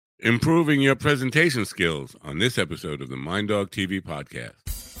improving your presentation skills on this episode of the Mind Dog TV podcast.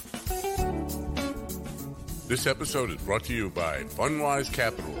 This episode is brought to you by Fundwise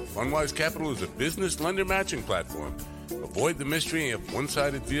Capital. Fundwise Capital is a business lender matching platform. Avoid the mystery of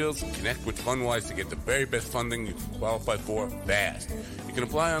one-sided deals and connect with Fundwise to get the very best funding you can qualify for fast. You can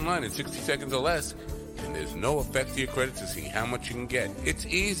apply online in 60 seconds or less, and there's no effect to your credit to see how much you can get. It's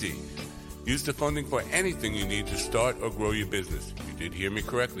easy. Use the funding for anything you need to start or grow your business. You did hear me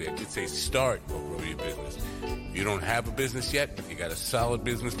correctly. I did say start or grow your business. If you don't have a business yet, but you got a solid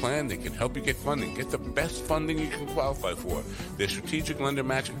business plan, they can help you get funding. Get the best funding you can qualify for. Their strategic lender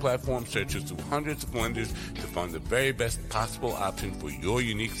matching platform searches through hundreds of lenders to find the very best possible option for your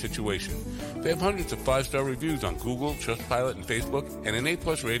unique situation. They have hundreds of 5-star reviews on Google, Trustpilot, and Facebook, and an A+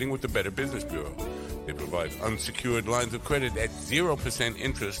 rating with the Better Business Bureau. They provide unsecured lines of credit at 0%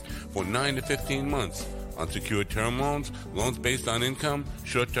 interest for 9 to 15 months. Unsecured term loans, loans based on income,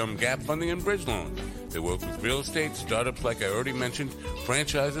 short-term gap funding, and bridge loans. They work with real estate, startups like I already mentioned,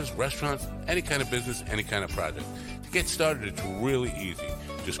 franchises, restaurants, any kind of business, any kind of project. To get started, it's really easy.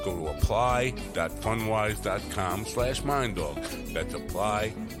 Just go to apply.fundwise.com/minddog. That's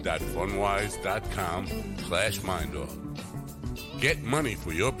apply.fundwise.com/minddog. Get money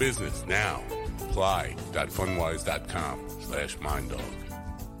for your business now. Apply.fundwise.com/minddog.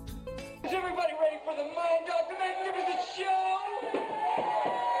 Is everybody ready for the Mind Dog, the Magnificent Show?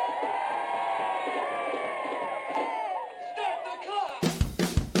 Start the clock!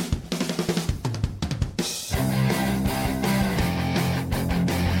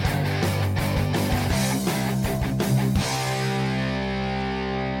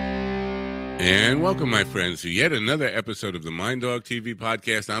 And welcome, my friends, to yet another episode of the Mind Dog TV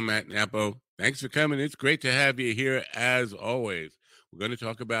podcast. I'm Matt Napo. Thanks for coming. It's great to have you here, as always. We're going to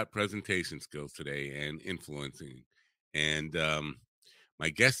talk about presentation skills today and influencing. And my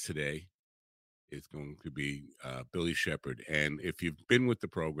guest today is going to be Billy Shepard. And if you've been with the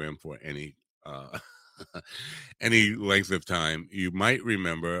program for any any length of time, you might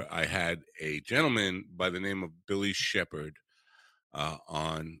remember I had a gentleman by the name of Billy Shepard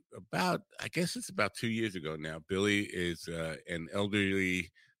on about, I guess it's about 2 years ago now. Billy is an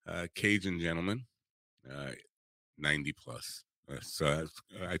elderly Cajun gentleman, 90 plus. So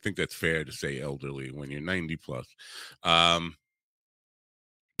I think that's fair to say elderly when you're 90 plus.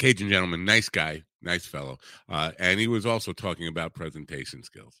 Cajun gentleman, nice guy, nice fellow. And he was also talking about presentation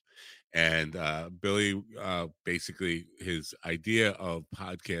skills. And Billy, basically his idea of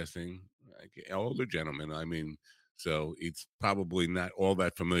podcasting, like older gentleman, I mean, so he's probably not all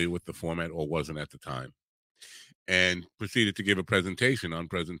that familiar with the format or wasn't at the time. And proceeded to give a presentation on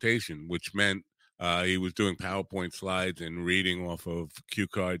presentation, which meant he was doing PowerPoint slides and reading off of cue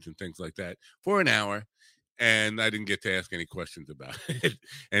cards and things like that for an hour. And I didn't get to ask any questions about it.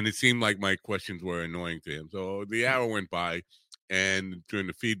 And it seemed like my questions were annoying to him. So the hour went by. And during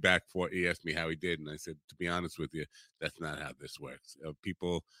the feedback for it, he asked me how he did. And I said, to be honest with you, that's not how this works.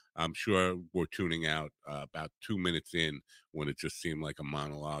 People, I'm sure, were tuning out about 2 minutes in when it just seemed like a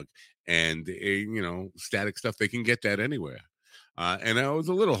monologue. And, static stuff, they can get that anywhere. And I was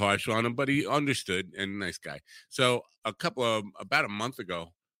a little harsh on him, but he understood, and nice guy. So about a month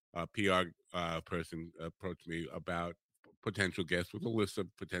ago, a PR person approached me about potential guests with a list of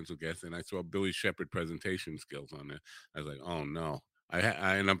potential guests, and I saw Billy Shepard presentation skills on there. I was like, oh no.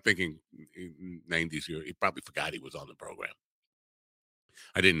 And I'm thinking 90s, he probably forgot he was on the program.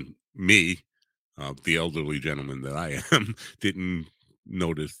 The elderly gentleman that I am, didn't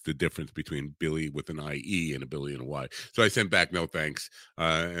notice the difference between Billy with an IE and a Billy and a Y. So I sent back no thanks.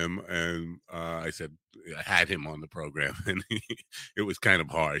 And I said I had him on the program, and it was kind of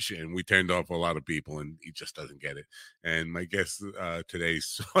harsh. And we turned off a lot of people, and he just doesn't get it. And my guest today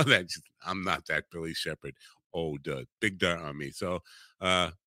saw that I'm not that Billy Shepard. Oh, big dirt on me. So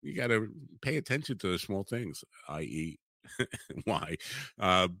you got to pay attention to the small things, i.e., why.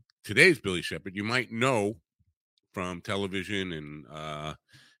 Today's Billy Shepard, you might know from television and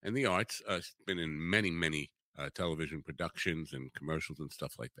the arts. She's been in many television productions and commercials and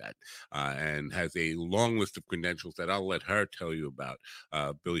stuff like that, and has a long list of credentials that I'll let her tell you about.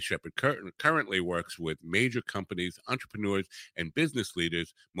 Billy Shepard currently works with major companies, entrepreneurs, and business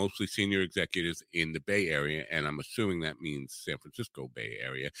leaders, mostly senior executives in the Bay Area, and I'm assuming that means San Francisco Bay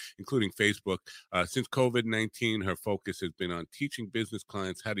Area, including Facebook. Since COVID-19, her focus has been on teaching business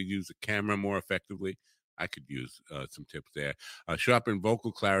clients how to use a camera more effectively. I could use some tips there. Sharpen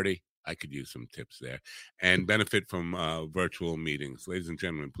vocal clarity. I could use some tips there, and benefit from virtual meetings. Ladies and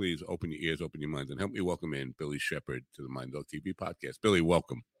gentlemen, please open your ears, open your minds, and help me welcome in Billy Shepard to the Mind Dog TV podcast. Billy,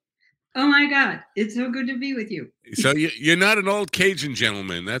 welcome. Oh my God, it's so good to be with you. So you're not an old Cajun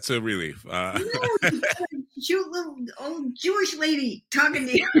gentleman. That's a relief. No, you cute little old Jewish lady talking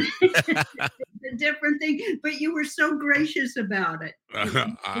to you. A different thing, but you were so gracious about it. It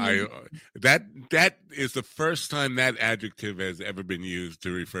was I really that is the first time that adjective has ever been used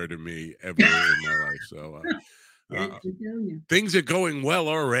to refer to me ever in my life. So good uh, to tell you. things are going well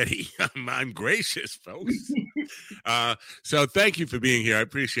already. I'm gracious, folks. So thank you for being here. I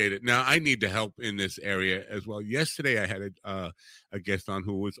appreciate it. Now I need the help in this area as well. Yesterday I had a guest on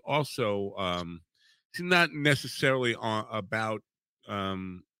who was also she's not necessarily about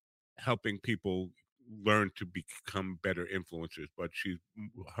um, helping people learn to become better influencers, but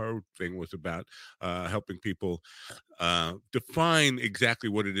her thing was about helping people define exactly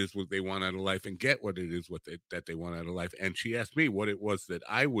what it is what they want out of life and get what it is that they want out of life. And she asked me what it was that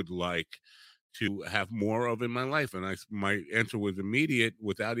I would like to have more of in my life, and my answer was immediate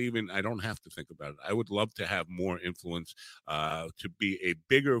without even I don't have to think about it. I would love to have more influence, to be a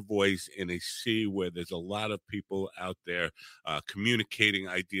bigger voice in a sea where there's a lot of people out there communicating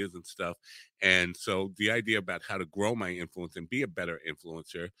ideas and stuff. And so the idea about how to grow my influence and be a better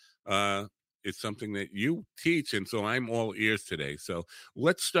influencer is something that you teach, and so I'm all ears today. So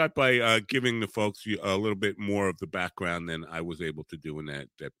let's start by giving the folks a little bit more of the background than I was able to do in that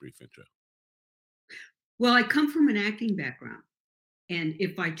brief intro. Well, I come from an acting background, and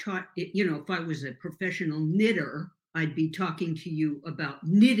if I taught, if I was a professional knitter, I'd be talking to you about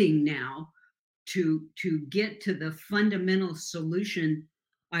knitting now to get to the fundamental solution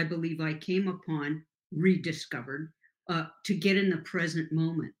I believe I came upon, rediscovered, to get in the present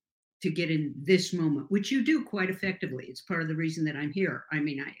moment, to get in this moment, which you do quite effectively. It's part of the reason that I'm here. I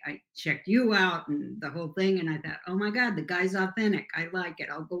mean, I checked you out and the whole thing, and I thought, oh my God, the guy's authentic. I like it.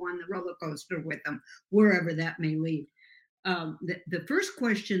 I'll go on the roller coaster with him, wherever that may lead. The first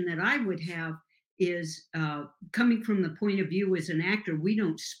question that I would have is coming from the point of view as an actor, we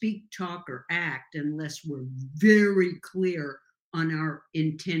don't speak, talk, or act unless we're very clear on our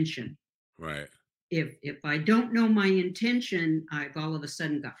intention. Right. If I don't know my intention, I've all of a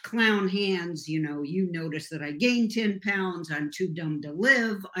sudden got clown hands. You notice that I gained 10 pounds. I'm too dumb to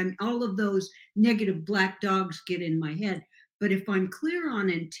live. I'm all of those negative black dogs get in my head. But if I'm clear on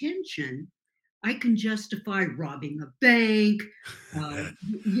intention, I can justify robbing a bank,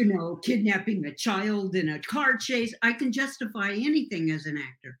 kidnapping a child in a car chase. I can justify anything as an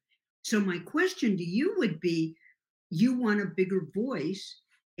actor. So my question to you would be, you want a bigger voice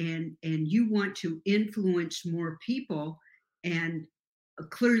and you want to influence more people, and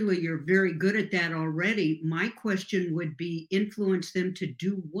clearly you're very good at that already. My question would be, influence them to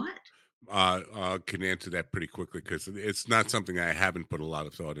do what? Can answer that pretty quickly because it's not something I haven't put a lot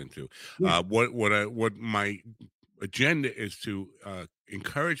of thought into. Yeah. What my agenda is to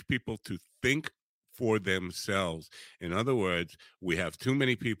encourage people to think for themselves. In other words, we have too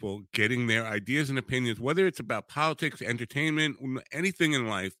many people getting their ideas and opinions, whether it's about politics, entertainment, anything in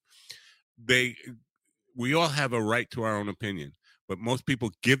life. They we all have a right to our own opinion, but most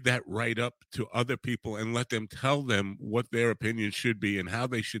people give that right up to other people and let them tell them what their opinion should be and how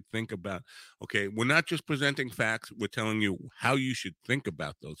they should think about. Okay, we're not just presenting facts, we're telling you how you should think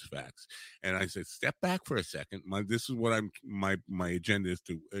about those facts. And I said, step back for a second. This is what my agenda is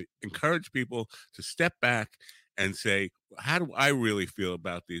to encourage people to step back and say, how do I really feel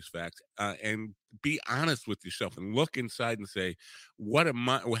about these facts? And be honest with yourself and look inside and say, what am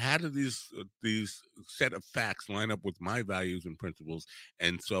I? How do these set of facts line up with my values and principles?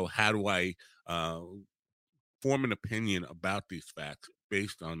 And so, how do I form an opinion about these facts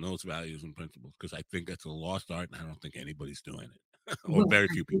based on those values and principles? Because I think that's a lost art, and I don't think anybody's doing it, or Well, very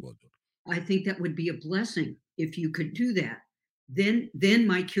few people are doing I think that would be a blessing if you could do that. Then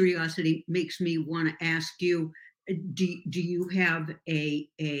my curiosity makes me want to ask you, do you have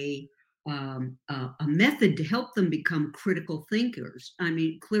a method to help them become critical thinkers? I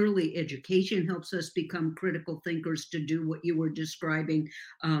mean, clearly education helps us become critical thinkers to do what you were describing.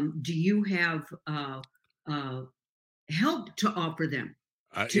 Do you have uh, help to offer them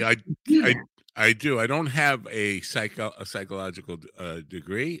to it. do I that? I do. I don't have a psychological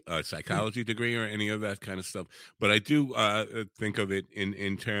degree, a psychology degree, or any of that kind of stuff. But I do think of it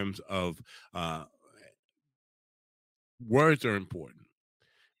in terms of uh, words are important.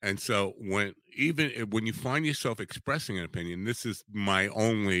 And so when you find yourself expressing an opinion, this is my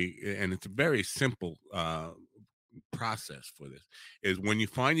only, and it's a very simple process for this, is when you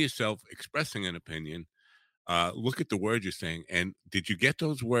find yourself expressing an opinion, look at the words you're saying. And did you get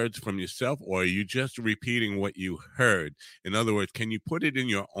those words from yourself, or are you just repeating what you heard? In other words, can you put it in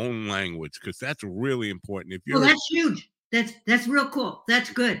your own language? Because that's really important. If Well, you're that's huge. That's real cool.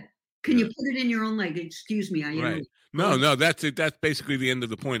 That's good. Can you put it in your own language? Excuse me, I Right. interrupted. Go No, ahead. no, that's it. That's basically the end of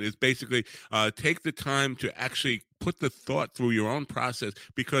the point. It's basically take the time to actually put the thought through your own process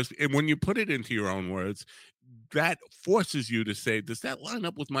because when you put it into your own words, that forces you to say, does that line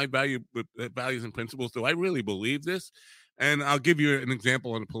up with my values and principles? Do I really believe this? And I'll give you an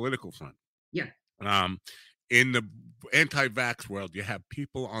example on the political front. Yeah. Um, in the anti-vax world, you have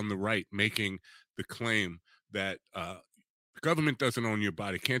people on the right making the claim that the government doesn't own your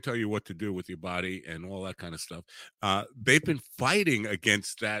body, can't tell you what to do with your body, and all that kind of stuff. They've been fighting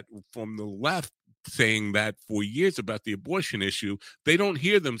against that from the left, saying that for years about the abortion issue. They don't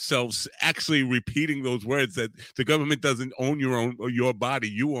hear themselves actually repeating those words that the government doesn't own your body,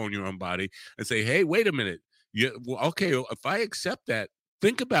 you own your own body, and say, hey, wait a minute. Yeah, well, okay, well, if I accept that,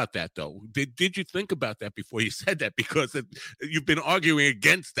 think about that though. Did you think about that before you said that? Because you've been arguing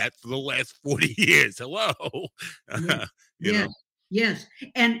against that for the last 40 years. Hello. Yeah. You Yes. know. Yes.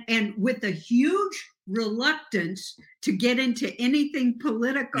 And with a huge reluctance to get into anything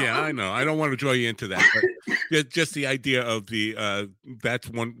political. Yeah, I know. I don't want to draw you into that, but just the idea of the that's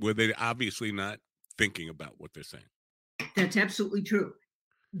one where they're obviously not thinking about what they're saying. That's absolutely true.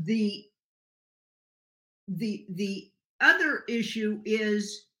 The the other issue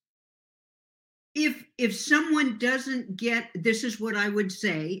is if someone doesn't get, this is what I would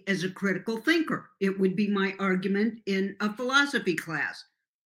say as a critical thinker. It would be my argument in a philosophy class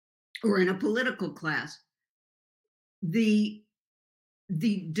or in a political class. The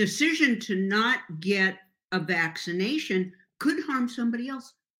the decision to not get a vaccination could harm somebody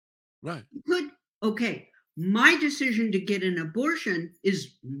else. Right. Could. Okay. My decision to get an abortion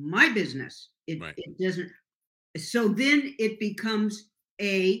is my business. It, Right. it doesn't. So then it becomes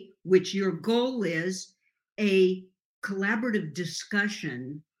which your goal is, a collaborative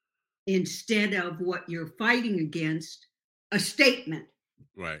discussion instead of what you're fighting against, a statement.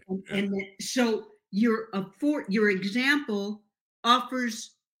 Right. And, Yeah. so your example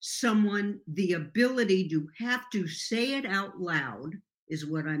offers someone the ability to have to say it out loud, is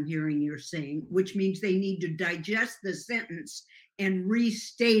what I'm hearing you're saying, which means they need to digest the sentence and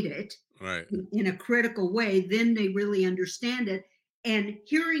restate it Right. in a critical way. Then they really understand it, and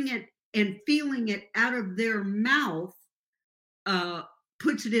hearing it and feeling it out of their mouth uh,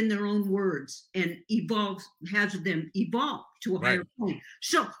 puts it in their own words and has them evolve to a Right. higher point.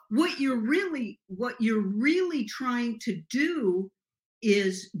 So what you're really trying to do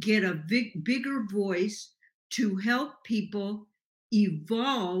is get a bigger voice to help people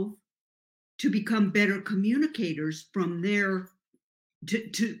evolve to become better communicators from their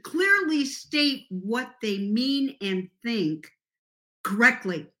to clearly state what they mean and think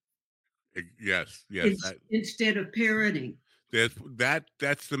correctly Yes. Yes. instead of parroting.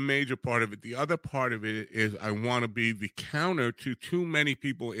 That's the major part of it. The other part of it is I want to be the counter to too many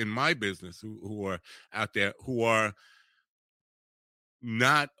people in my business who are out there who are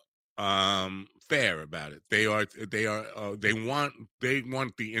not fair about it. They want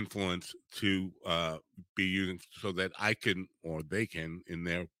the influence to be using so that I can or they can in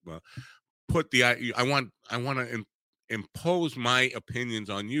their put the I want to impose my opinions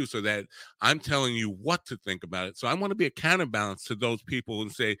on you so that I'm telling you what to think about it. So I want to be a counterbalance to those people and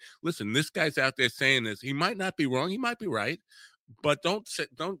say, listen, this guy's out there saying this. He might not be wrong. He might be right, but don't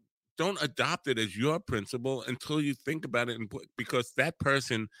adopt it as your principle until you think about it. Because that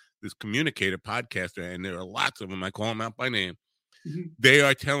person, this communicator, podcaster, and there are lots of them. I call them out by name. Mhm. They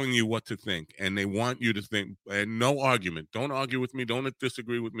are telling you what to think, and they want you to think. And no argument. Don't argue with me. Don't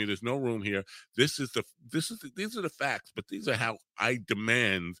disagree with me. There's no room here. These are the facts, but these are how I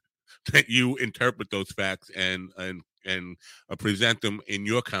demand that you interpret those facts and present them in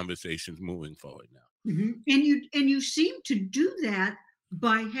your conversations moving forward. Now, And you seem to do that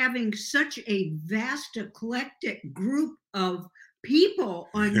by having such a vast eclectic group of people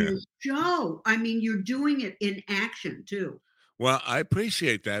on your show. I mean, you're doing it in action too. well, I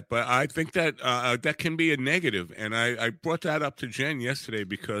appreciate that, but I think that that can be a negative, and I brought that up to Jen yesterday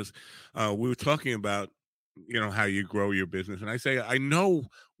because we were talking about how you grow your business, and I say I know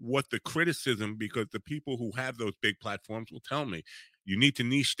what the criticism because the people who have those big platforms will tell me. You need to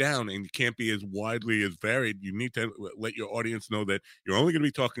niche down, and you can't be as widely as varied. You need to let your audience know that you're only going to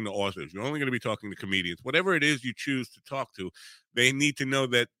be talking to authors. You're only going to be talking to comedians. Whatever it is you choose to talk to, they need to know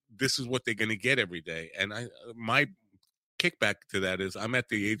that this is what they're going to get every day. And my kickback to that is I'm at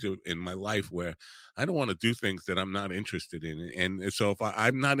the age of in my life where I don't want to do things that I'm not interested in. And so if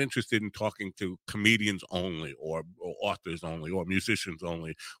I'm not interested in talking to comedians only or authors only or musicians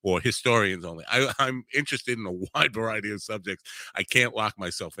only or historians only, I'm interested in a wide variety of subjects. I can't lock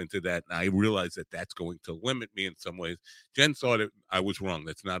myself into that. And I realize that that's going to limit me in some ways. Jen thought I was wrong.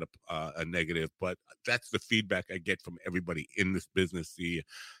 That's not a negative, but that's the feedback I get from everybody in this business.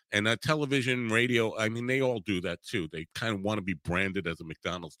 And television, radio, I mean, they all do that too. They kind of want to be branded as a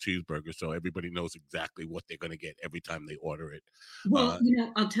McDonald's cheeseburger, so everybody knows exactly what they're going to get every time they order it. Well,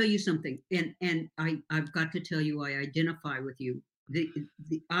 Uh, I'll tell you something, and I've got to tell you, I identify with you. The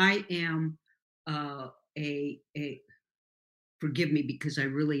I am a forgive me because I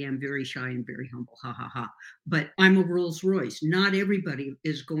really am very shy and very humble. Ha ha ha. But I'm a Rolls Royce. Not everybody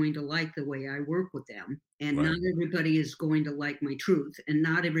is going to like the way I work with them, and not right, everybody is going to like my truth, and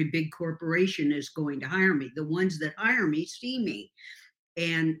not every big corporation is going to hire me. The ones that hire me see me,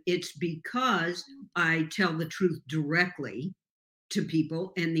 and it's because I tell the truth directly to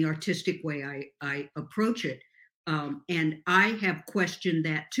people and the artistic way I approach it. And I have questioned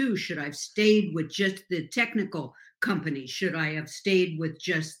that too. Should I have stayed with just the technical company? Should I have stayed with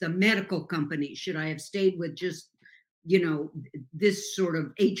just the medical company? Should I have stayed with just, this sort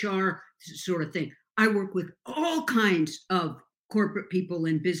of HR sort of thing? I work with all kinds of corporate people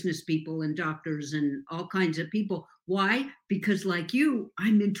and business people and doctors and all kinds of people. Why? Because, like you,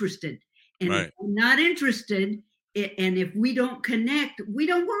 I'm interested. And if right, I'm not interested, and if we don't connect, we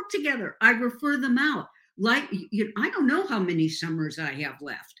don't work together. I refer them out. Like, I don't know how many summers I have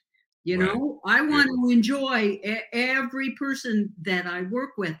left. right. I Yeah, want to enjoy every person that I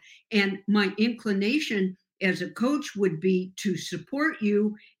work with. And my inclination as a coach would be to support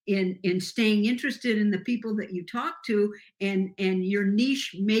you in staying interested in the people that you talk to, and your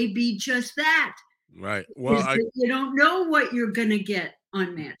niche may be just that, right. Well, is that you don't know what you're going to get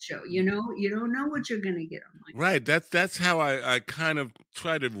on that show. You don't know what you're going to get on my right. That's how I kind of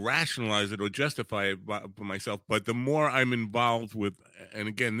try to rationalize it or justify it by myself. But the more I'm involved with, and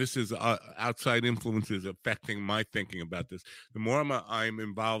again, this is outside influences affecting my thinking about this. The more I'm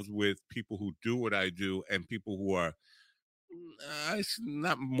involved with people who do what I do and people who are it's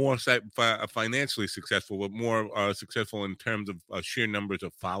not more financially successful, but more successful in terms of sheer numbers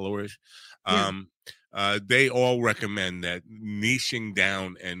of followers. yeah. Um, they all recommend that niching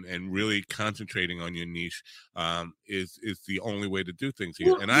down and really concentrating on your niche is the only way to do things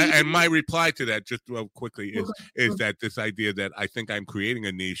here. Well, And my reply to that, just real quickly, okay, is okay. that this idea that I think I'm creating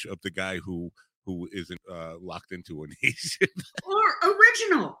a niche of the guy who isn't locked into a niche. Or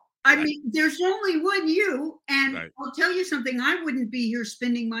original. I Right, mean, there's only one you, and right, I'll tell you something. I wouldn't be here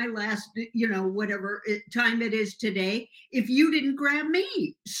spending my last, whatever time it is today, if you didn't grab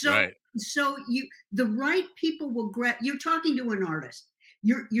me. So, right, the right people will grab. You're talking to an artist.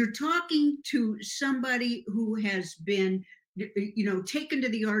 You're talking to somebody who has been, taken to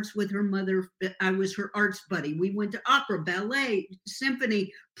the arts with her mother. I was her arts buddy. We went to opera, ballet,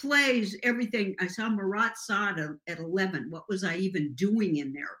 symphony, plays, everything. I saw Marat Sade at 11. What was I even doing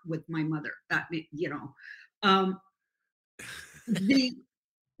in there with my mother? Um, the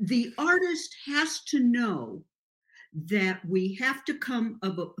the artist has to know that we have to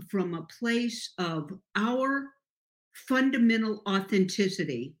from a place of our fundamental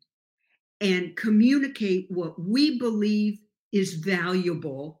authenticity and communicate what we believe is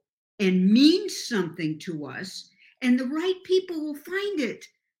valuable and means something to us, and the right people will find it.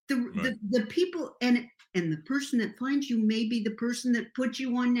 right, The people, and the person that finds you may be the person that puts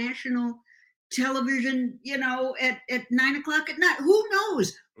you on national television, at 9 o'clock at night. Who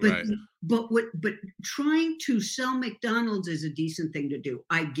knows? But right. but trying to sell McDonald's is a decent thing to do.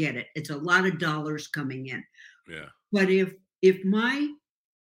 I get it. It's a lot of dollars coming in. Yeah, But if my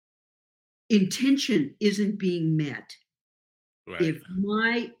intention isn't being met, right.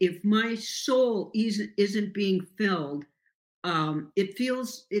 if my soul isn't being filled, it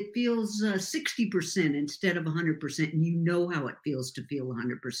feels 60% instead of 100%, and you know how it feels to feel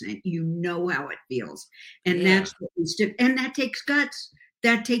 100%. You know how it feels, and Yeah, that's what we stick. And that takes guts.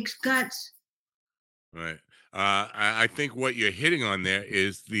 That takes guts. right. I think what you're hitting on there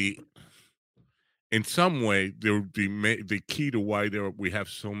is in some way, the key to why we have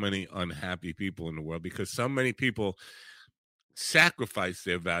so many unhappy people in the world because so many people sacrifice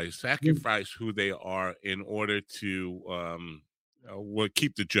their values, Yeah. sacrifice who they are in order to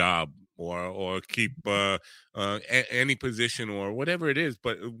keep the job or keep any position or whatever it is,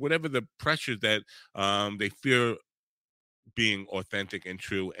 but whatever the pressures that they fear being authentic and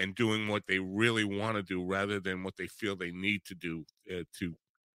true and doing what they really want to do rather than what they feel they need to do to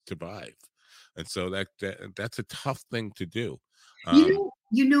survive. And so that's a tough thing to do. You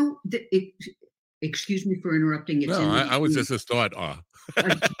Um, know, excuse me for interrupting. It's no, in I was the, just a thought. uh,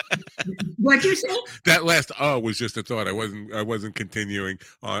 what'd you say? That last was just a thought. I wasn't continuing.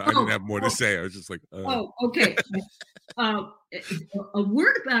 I didn't Oh, have more to oh, say. I was just like, oh, okay. Uh, a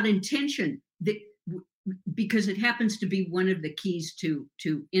word about intention that because it happens to be one of the keys to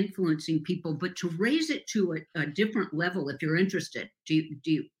influencing people, but to raise it to a different level, if you're interested. Do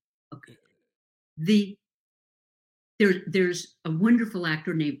you? Okay. The there's a wonderful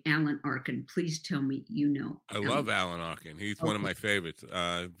actor named Alan Arkin. Please tell me you know I love Alan. Alan Arkin. He's one of Okay. my favorites.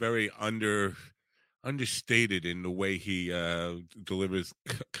 Very understated in the way he delivers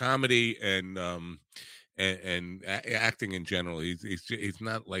comedy and acting in general. He's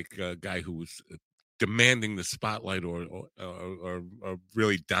not like a guy who's demanding the spotlight or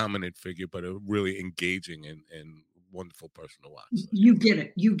really dominant figure, but a really engaging and wonderful person to watch. So You get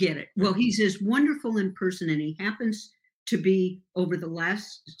it. You get it. yeah. Well, he's as wonderful in person, and he happens to be over the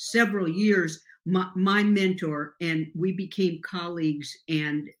last several years my mentor, and we became colleagues.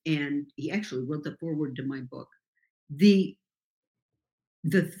 And he actually wrote the foreword to my book. The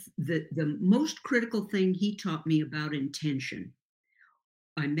the most critical thing he taught me about intention.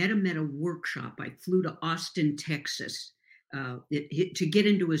 I met him at a workshop. I flew to Austin, Texas. To get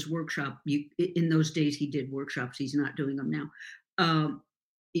into his workshop, in those days he did workshops. He's not doing them now.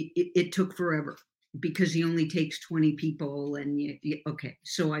 It took forever because he only takes 20 people. And okay,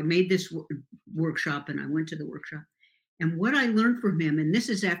 so I made this workshop, and I went to the workshop. And what I learned from him, and this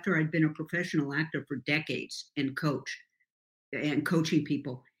is after I'd been a professional actor for decades and coaching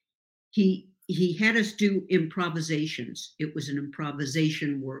people, he had us do improvisations. It was an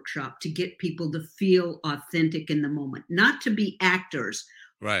improvisation workshop to get people to feel authentic in the moment, not to be actors,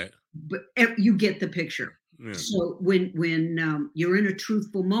 Right. but you get the picture. Yeah. So when you're in a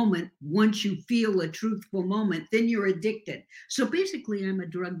truthful moment, once you feel a truthful moment, then you're addicted. So basically, I'm a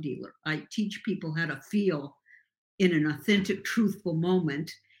drug dealer. I teach people how to feel in an authentic, truthful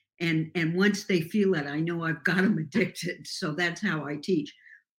moment, and once they feel it, I know I've got them addicted. So that's how I teach.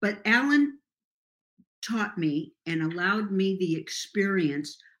 But Alan taught me and allowed me the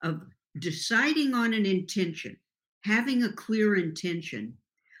experience of deciding on an intention, having a clear intention,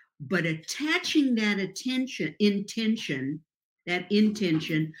 but attaching that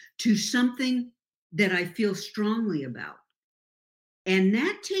intention to something that I feel strongly about. And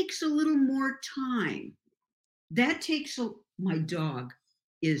that takes a little more time. That takes my dog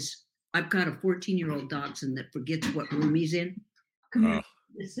is I've got a 14-year-old dachshund that forgets what room he's in. Come here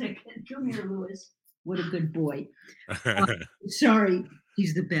Oh. a second. Come here, Lewis. What a good boy. Uh, sorry,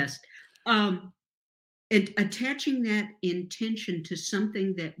 he's the best. And attaching that intention to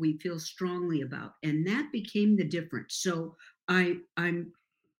something that we feel strongly about, and that became the difference. So I'm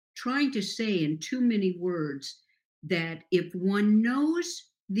trying to say in too many words that if one knows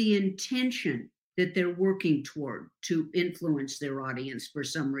the intention that they're working toward to influence their audience for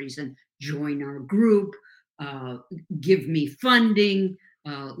some reason, join our group, uh, give me funding,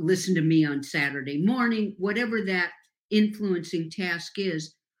 listen to me on Saturday morning, whatever that influencing task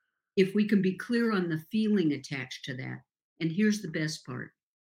is, if we can be clear on the feeling attached to that. And here's the best part,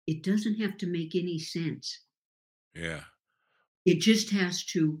 it doesn't have to make any sense. Yeah. It just has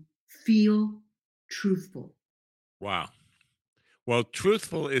to feel truthful. Wow. Well,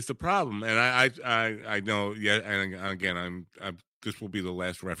 truthful is the problem, and I know. Yeah, and again, I'm. This will be the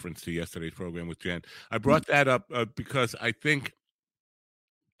last reference to yesterday's program with Jen. I brought that up because I think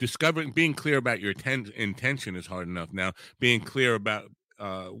being clear about your intention is hard enough. Now, being clear about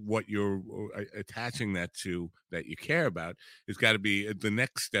what you're attaching that to that you care about has got to be the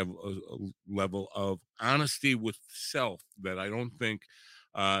next step level of honesty with self that I don't think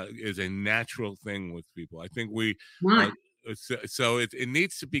is a natural thing with people. I think we Why? so it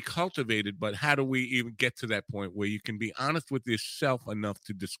needs to be cultivated, but how do we even get to that point where you can be honest with yourself enough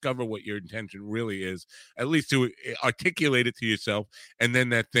to discover what your intention really is, at least to articulate it to yourself, and then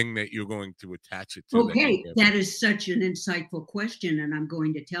that thing that you're going to attach it to that you Okay, care that is such an insightful question. And I'm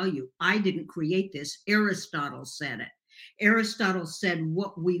going to tell you, I didn't create this. Aristotle said it. Aristotle said,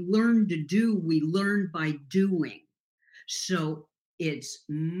 what we learn to do, we learn by doing. So it's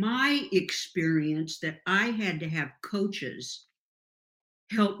my experience that I had to have coaches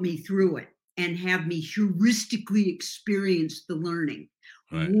help me through it and have me heuristically experience the learning.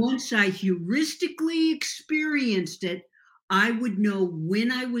 right, Once I heuristically experienced it, I would know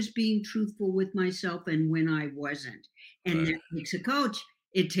when I was being truthful with myself and when I wasn't. And right, that takes a coach.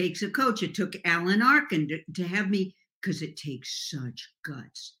 It takes a coach. It took Alan Arkin to have me, because it takes such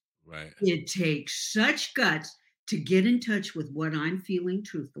guts. right, It takes such guts to get in touch with what I'm feeling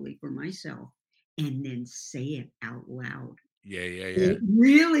truthfully for myself and then say it out loud. Yeah, yeah, yeah. It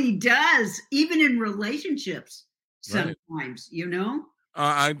really does, even in relationships Right. sometimes, you know?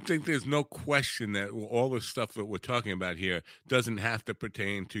 I think there's no question that all the stuff that we're talking about here doesn't have to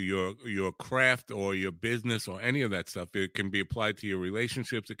pertain to your craft or your business or any of that stuff. It can be applied to your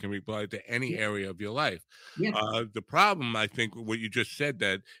relationships. It can be applied to any Yeah, area of your life. yeah. The problem, I think, what you just said,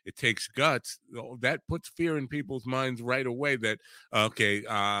 that it takes guts, that puts fear in people's minds right away. That okay,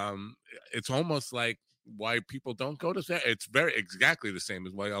 it's almost like why people don't go to therapy. It's very exactly the same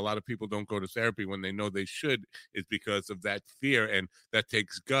as why a lot of people don't go to therapy when they know they should, is because of that fear, and that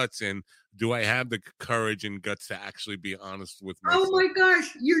takes guts. And do I have the courage and guts to actually be honest with Oh myself? my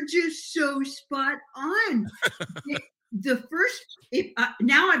gosh, you're just so spot on. The first if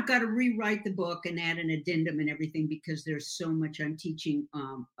now I've got to rewrite the book and add an addendum and everything because there's so much I'm teaching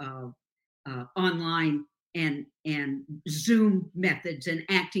online and Zoom methods and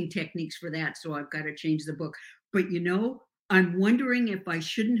acting techniques for that. So I've got to change the book. But I'm wondering if I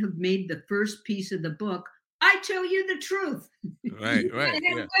shouldn't have made the first piece of the book. I tell you the truth. Right, You right, gotta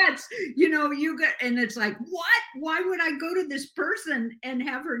have yeah, guts. You got, and it's like, what? Why would I go to this person and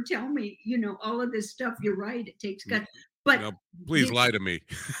have her tell me, all of this stuff? You're right. It takes N- guts. But no, please you, lie to me.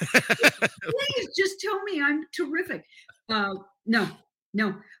 please just tell me I'm terrific. No,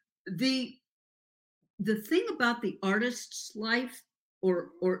 no. The the thing about the artist's life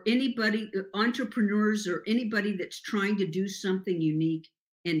or anybody entrepreneurs or anybody that's trying to do something unique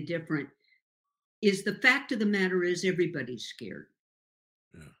and different is the fact of the matter is everybody's scared.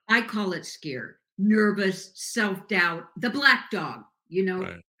 Yeah, I call it scared, nervous, self-doubt, the black dog,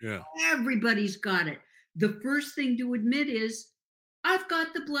 right, yeah, everybody's got it. The first thing to admit is I've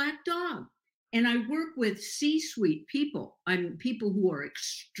got the black dog. And I work with C-suite people. I'm people who are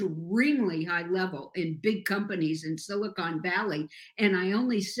extremely high level in big companies in Silicon Valley. And I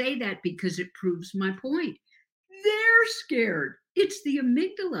only say that because it proves my point. They're scared. It's the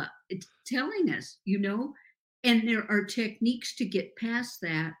amygdala. It's telling us. And there are techniques to get past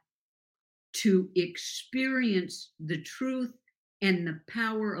that to experience the truth and the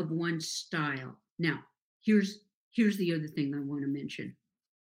power of one's style. Now, here's the other thing I want to mention.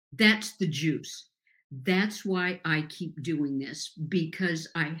 That's the juice. That's why I keep doing this because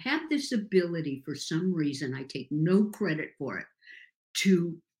I have this ability for some reason, I take no credit for it,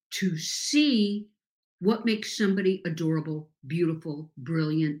 to see what makes somebody adorable, beautiful,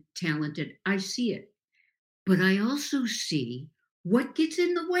 brilliant, talented. I see it. But I also see what gets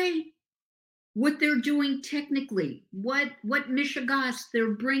in the way, what they're doing technically, what mishigas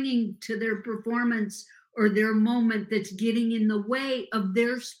they're bringing to their performance or their moment that's getting in the way of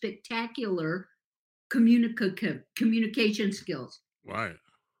their spectacular communication skills. right,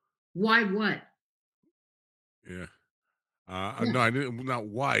 Why what? yeah. Yeah. No, I didn't. Not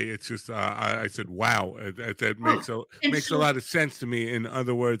why. It's just I said, "Wow." That Oh, and makes a so lot of sense to me. In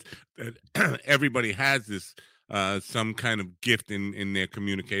other words, that everybody has this some kind of gift in their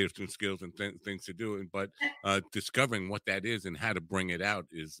communication skills and things to do, but discovering what that is and how to bring it out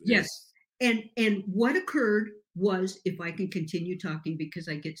yes. is And what occurred was, if I can continue talking because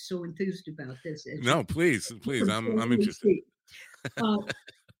I get so enthused about this, as you no. Please, please. can I'm totally interested. see. Uh,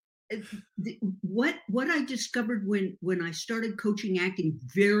 what I discovered when I started coaching acting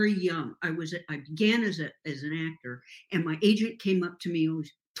very young, I began as an actor, and my agent came up to me. I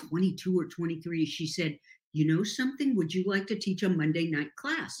was 22 or 23. She said, "You know something? Would you like to teach a Monday night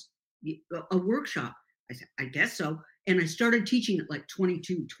class, a workshop?" I said, "I guess so." And I started teaching at like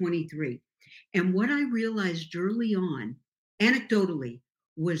 22, 23. And what I realized early on, anecdotally,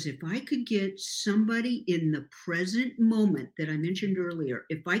 was if I could get somebody in the present moment that I mentioned earlier,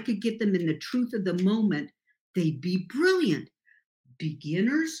 if I could get them in the truth of the moment, they'd be brilliant.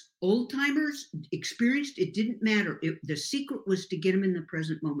 Beginners, old timers, experienced, it didn't matter. The secret was to get them in the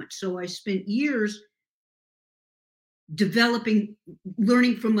present moment. So I spent years developing,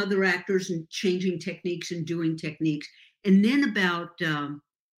 learning from other actors and changing techniques and doing techniques. And then about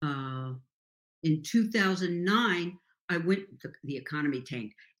in 2009, the economy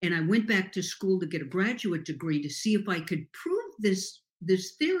tanked, and I went back to school to get a graduate degree to see if I could prove this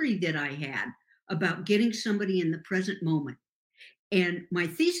theory that I had about getting somebody in the present moment. And my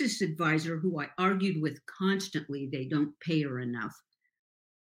thesis advisor, who I argued with constantly, they don't pay her enough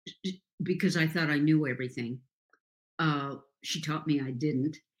because I thought I knew everything. She taught me I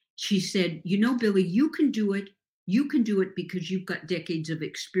didn't. She said, Billy, you can do it. You can do it because you've got decades of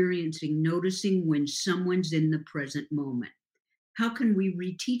experiencing noticing when someone's in the present moment. How can we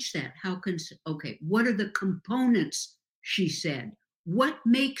reteach that? Okay, what are the components? She said. What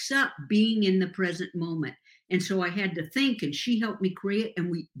makes up being in the present moment? And so I had to think, and she helped me create,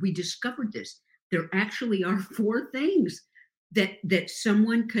 and we discovered this. There actually are 4 things that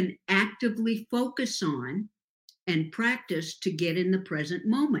someone can actively focus on and practice to get in the present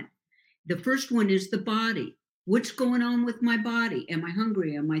moment. The first one is the body. What's going on with my body? Am I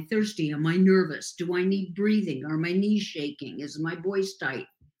hungry? Am I thirsty? Am I nervous? Do I need breathing? Are my knees shaking? Is my voice tight?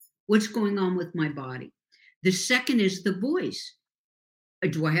 What's going on with my body? The second is the voice.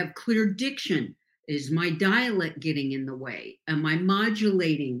 Do I have clear diction? Is my dialect getting in the way? Am I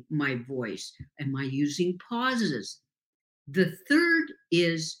modulating my voice? Am I using pauses? The third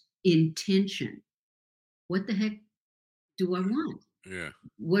is intention. What the heck do I want? Yeah.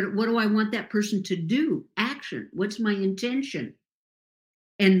 What do I want that person to do? Action. What's my intention?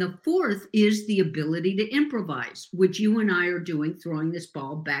 And the fourth is the ability to improvise, which you and I are doing, throwing this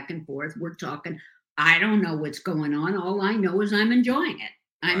ball back and forth. We're talking, I don't know what's going on. All I know is I'm enjoying it.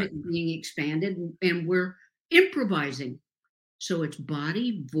 I'm Right. being expanded and we're improvising. So it's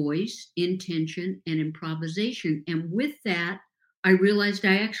body, voice, intention, and improvisation. And with that, I realized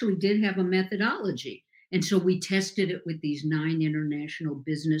I actually did have a methodology. And so we tested it with these 9 international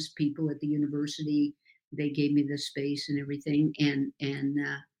business people at the university. They gave me the space and everything. And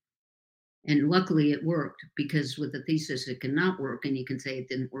luckily it worked, because with a thesis it cannot work and you can say it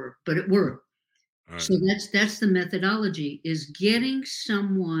didn't work, but it worked. Right. So that's the methodology, is getting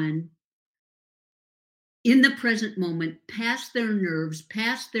someone in the present moment, past their nerves,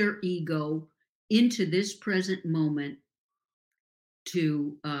 past their ego, into this present moment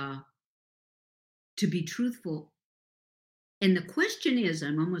to uh to be truthful. And the question is,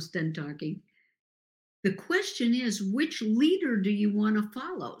 I'm almost done talking. The question is, which leader do you want to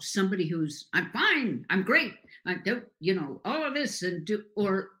follow? Somebody who's, I'm fine, I'm great, I don't, all of this, and do,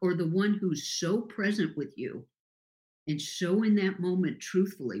 or the one who's so present with you and so in that moment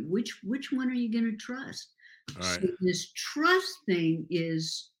truthfully. Which one are you going to trust? So Right. this trust thing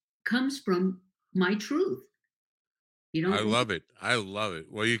is comes from my truth. You I don't. love it. I love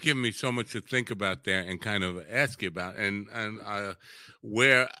it. Well, you're giving me so much to think about there and kind of ask you about, and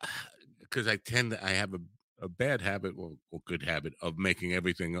where, because I have a bad habit, or good habit, of making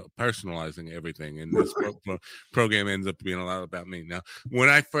everything, personalizing everything, and this program ends up being a lot about me. Now, when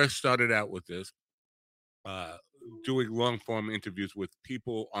I first started out with this, uh, doing long form interviews with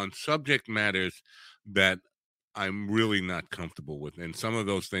people on subject matters that I'm really not comfortable with. And some of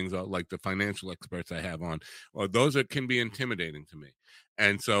those things are like the financial experts I have on, or those that can be intimidating to me.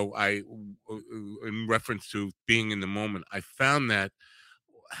 And so in reference to being in the moment, I found that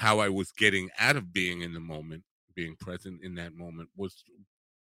how I was getting out of being in the moment, being present in that moment, was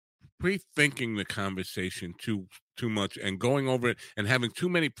pre-thinking the conversation too much and going over it and having too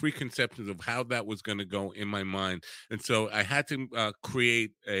many preconceptions of how that was going to go in my mind. And so I had to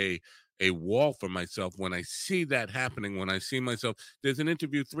create a wall for myself when I see that happening. When I see myself, there's an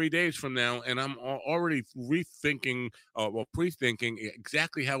interview 3 days from now, and I'm already rethinking, or pre-thinking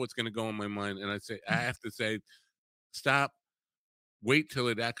exactly how it's going to go in my mind. And I have to say, stop, wait till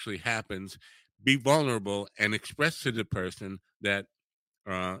it actually happens, be vulnerable, and express to the person that,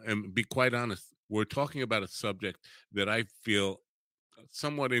 and be quite honest, we're talking about a subject that I feel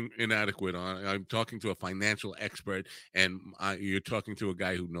somewhat inadequate on. I'm talking to a financial expert, and you're talking to a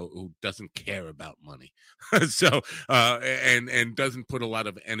guy who doesn't care about money, so and doesn't put a lot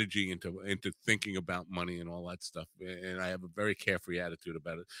of energy into thinking about money and all that stuff. And I have a very carefree attitude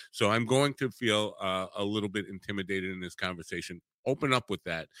about it. So I'm going to feel a little bit intimidated in this conversation. Open up with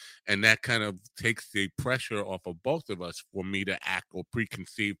that, and that kind of takes the pressure off of both of us for me to act or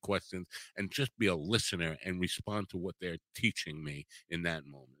preconceive questions and just be a listener and respond to what they're teaching me in that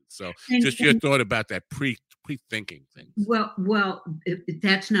moment. So And, just your thought about that pre-thinking things.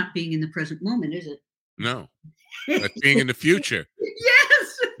 that's not being in the present moment, is No, that's being it? in the future.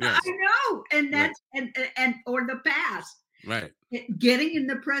 Yes, I Yes. know, and Right. and or the past. Right. Getting in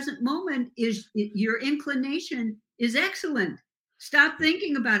the present moment is your inclination is excellent. Stop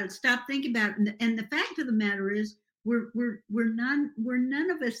thinking about it. Stop thinking about it. And the fact of the matter is, we're none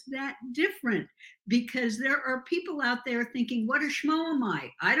of us that different, because there are people out there thinking, "What a schmo am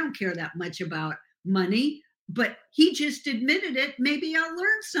I? I don't care that much about money." But he just admitted it. Maybe I'll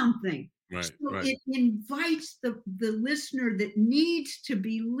learn something. Right. So Right. it invites the listener that needs to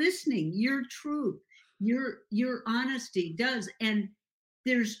be listening, your truth, your honesty does. And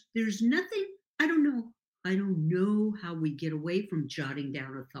there's nothing, I don't know how we get away from jotting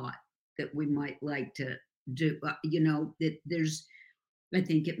down a thought that we might like to do, that there's, I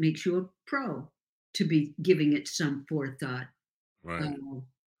think it makes you a pro to be giving it some forethought. Right.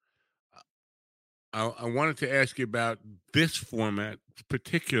 uh, I wanted to ask you about this format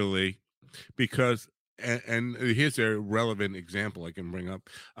particularly because and here's a relevant example I can bring up.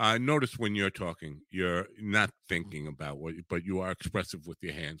 Notice when you're talking, you're not thinking about but you are expressive with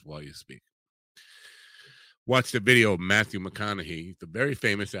your hands while you speak. Watched a video of Matthew McConaughey, the very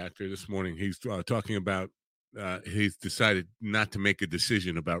famous actor, this morning. He's talking about he's decided not to make a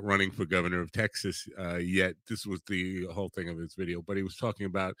decision about running for governor of Texas yet. This was the whole thing of his video, but he was talking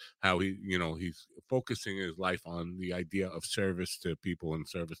about how he's focusing his life on the idea of service to people and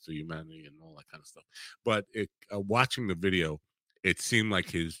service to humanity and all that kind of stuff. But watching the video, it seemed like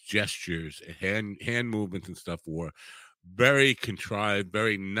his gestures, hand movements and stuff were very contrived,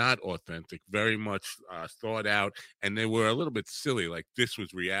 very not authentic, very much thought out, and they were a little bit silly. Like this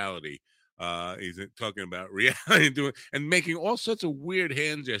was reality. He's talking about reality doing and making all sorts of weird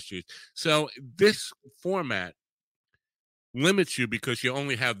hand gestures. So this format limits you because you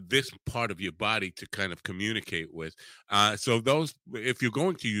only have this part of your body to kind of communicate with. So those, if you're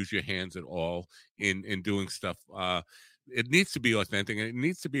going to use your hands at all in doing stuff, it needs to be authentic and it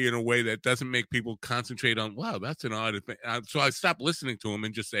needs to be in a way that doesn't make people concentrate on, wow, that's an odd thing. So I stop listening to him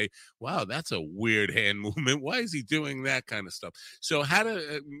and just say, wow, that's a weird hand movement. Why is he doing that kind of stuff? So how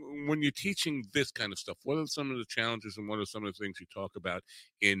to, when you're teaching this kind of stuff, what are some of the challenges and what are some of the things you talk about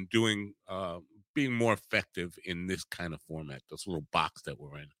in doing, being more effective in this kind of format, this little box that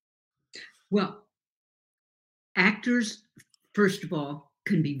we're in? Well, actors, first of all,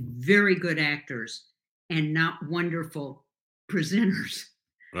 can be very good actors and not wonderful presenters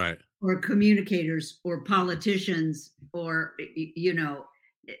Right. or communicators or politicians or eh, you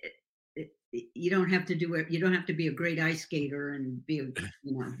don't have to do it. You don't have to be a great ice skater and be a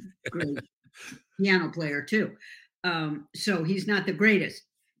great piano player too. So he's not the greatest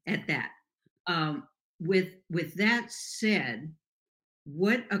at that. With that said,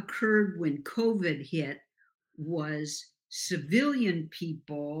 what occurred when COVID hit was civilian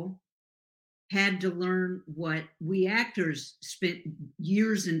people had to learn what we actors spent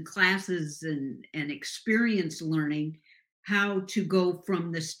years in classes and experience learning how to go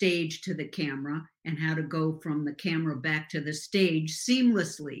from the stage to the camera and how to go from the camera back to the stage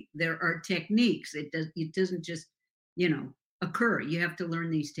seamlessly. There are techniques. It doesn't just, occur. You have to learn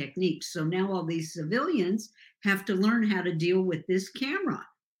these techniques. So now all these civilians have to learn how to deal with this camera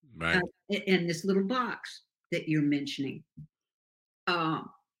uh, Right. and this little box that you're mentioning. Uh,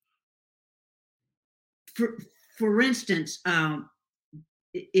 for for instance,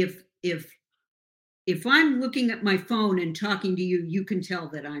 if if I'm looking at my phone and talking to you, you can tell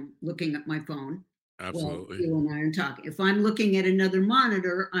that I'm looking at my phone. Well, Absolutely. you and I are talking. If I'm looking at another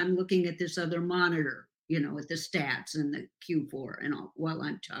monitor, I'm looking at this other monitor, at the stats and the Q4 and all while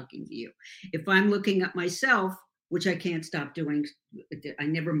I'm talking to you. If I'm looking at myself, which I can't stop doing, I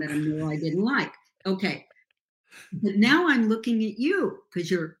never met a mirror I didn't like. Okay. But now I'm looking at you because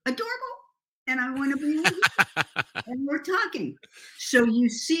you're adorable and I want to be with you and we're talking. So you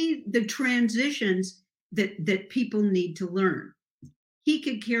see the transitions that people need to learn. He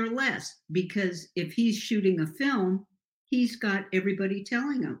could care less because if he's shooting a film, he's got everybody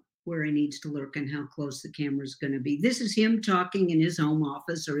telling him where he needs to look and how close the camera's going to be. This is him talking in his home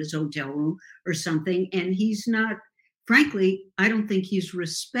office or his hotel room or something, and he's not. Frankly, I don't think he's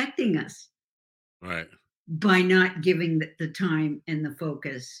respecting us Right. by not giving the time and the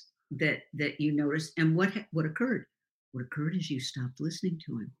focus that you noticed. And what occurred? What occurred is you stopped listening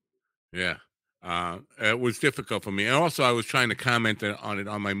to him. Yeah. It was difficult for me. And also, I was trying to comment on it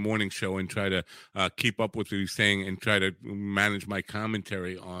on my morning show and try to keep up with what he was saying and try to manage my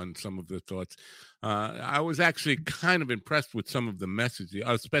commentary on some of the thoughts. I was actually kind of impressed with some of the messaging,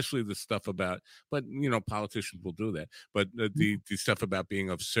 especially the stuff about, but politicians will do that. But the stuff about being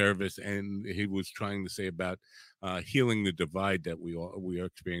of service, and he was trying to say about healing the divide that we are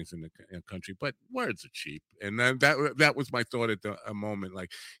experiencing in the country. But words are cheap, and that was my thought at the a moment.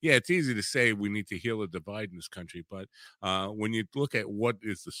 Like, yeah, it's easy to say we need to heal a divide in this country, but when you look at what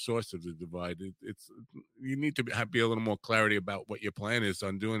is the source of the divide, it's you need to be a little more clarity about what your plan is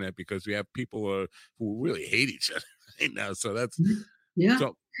on doing that because we have people who really hate each other right now. So that's Mhm. Yeah.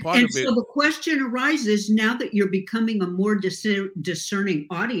 so part And of it, so the question arises now that you're becoming a more discerning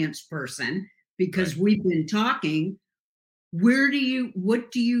audience person, right? because we've been talking, what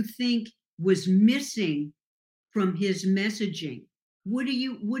do you think was missing from his messaging? What do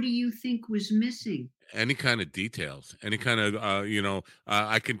you think was missing? Any kind of details, any kind of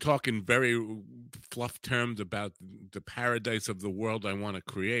I can talk in very fluff terms about the paradise of the world I want to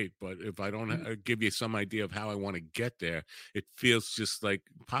create, but if I don't give you some idea of how I want to get there, it feels just like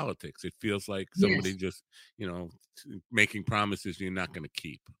politics. It feels like somebody Yes. just making promises you're not going to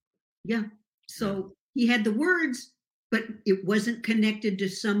keep. Yeah. Yeah. So he had the words, but it wasn't connected to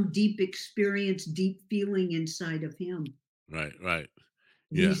some deep experience, deep feeling inside of him. Right, right.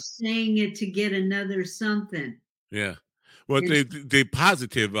 Yeah. He's saying it to get another something. Yeah. Well, And the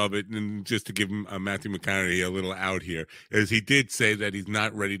positive of it, and just to give him Matthew McConaughey a little out here, is he did say that he's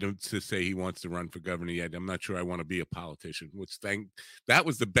not ready to say he wants to run for governor yet. I'm not sure I want to be a politician. That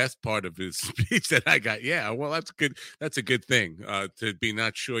was the best part of his speech that I got. Yeah, well, that's good. That's a good thing, to be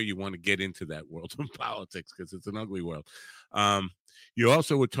not sure you want to get into that world of politics, because it's an ugly world. Um, you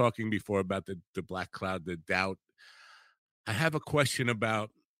also were talking before about the black cloud, the doubt. I have a question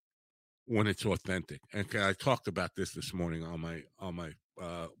about when it's authentic. And I talked about this morning on my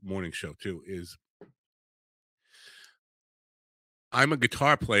morning show too. Is I'm a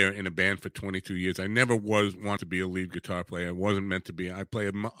guitar player in a band for 22 years. I never want to be a lead guitar player. I wasn't meant to be. I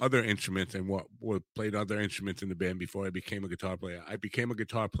played other instruments and played other instruments in the band before I became a guitar player. I became a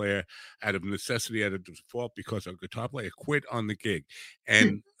guitar player out of necessity, out of default, because a guitar player quit on the gig,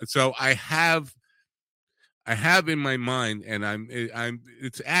 and so I have in my mind, and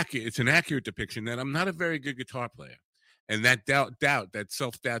it's accurate. It's an accurate depiction that I'm not a very good guitar player, and that doubt, that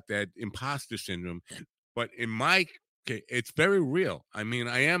self doubt, that imposter syndrome. But in my case, it's very real. I mean,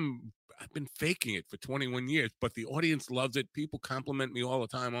 I've been faking it for 21 years, but the audience loves it. People compliment me all the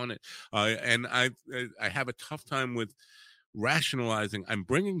time on it, and I have a tough time with rationalizing. I'm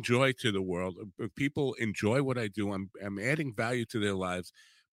bringing joy to the world. People enjoy what I do. I'm adding value to their lives,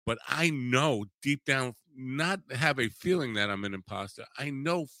 but I know deep down, not have a feeling that I'm an imposter. I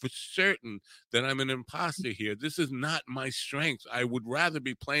know for certain that I'm an imposter here. This is not my strength. I would rather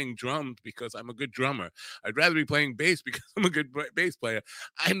be playing drums because I'm a good drummer. I'd rather be playing bass because I'm a good bass player.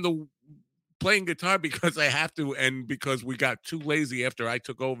 I'm the playing guitar because I have to, and because we got too lazy after I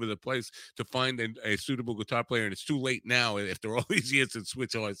took over the place to find a suitable guitar player, and it's too late now after all these years to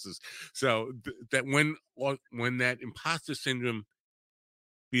switch horses. So that when that imposter syndrome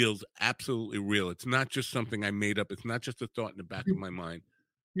feels absolutely real. It's not just something I made up. It's not just a thought in the back of my mind.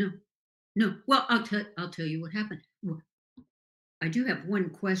 no, no. Well, I'll tell you what happened. Well, I do have one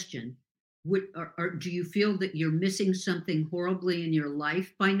question. Do you feel that you're missing something horribly in your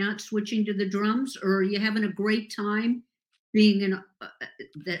life by not switching to the drums, or are you having a great time being in?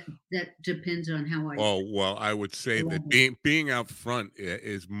 That depends on how I Oh, well, I would say that elaborate. being out front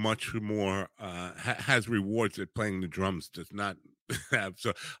is much more, has rewards that playing the drums does not have.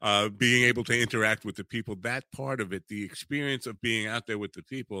 So, being able to interact with the people, that part of it, the experience of being out there with the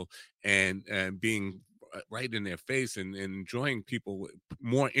people, and being right in their face, and enjoying people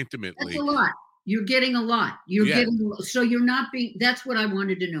more That's a intimately. lot. You're getting a lot. You're Yeah. getting so you're not being. That's what I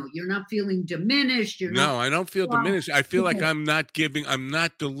wanted to know. You're not feeling diminished. You're not. No, I don't feel Well, diminished. I feel like okay. I'm not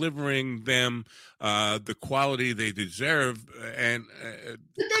delivering them the quality they deserve, and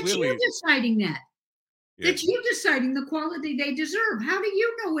But that's you clearly, deciding that. yeah, That's you deciding the quality they deserve. How do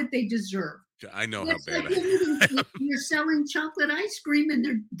you know what they deserve? I know how That's like bad you're eating, I am. you're selling chocolate ice cream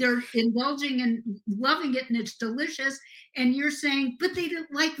and they're indulging and loving it and it's delicious. And you're saying, but they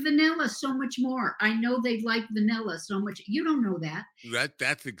don't like vanilla so much more. I know they like vanilla so much. You don't know that.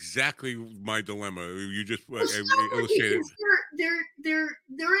 That's exactly my dilemma. You just Well, so illustrated. because they're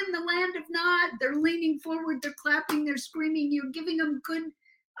in the land of Nod. They're leaning forward. They're clapping. They're screaming. You're giving them good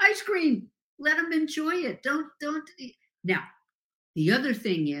ice cream. Let them enjoy it. Don't. Now, the other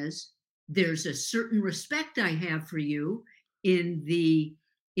thing is there's a certain respect I have for you in the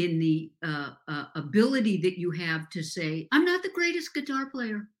ability that you have to say, I'm not the greatest guitar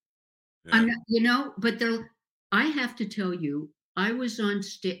player. I'm Yeah, not, but I have to tell you, I was on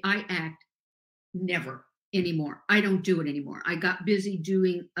stage, I act never anymore. I don't do it anymore. I got busy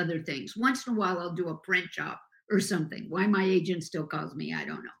doing other things. Once in a while, I'll do a print job or something. Why my agent still calls me, I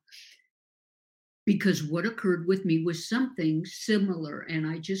don't know. Because what occurred with me was something similar. And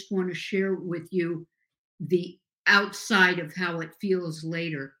I just want to share with you the outside of how it feels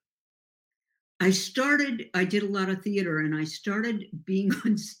later. I did a lot of theater and I started being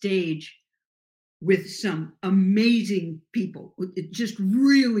on stage with some amazing people, just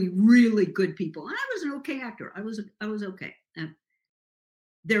really, really good people. And I was an okay actor. I was okay.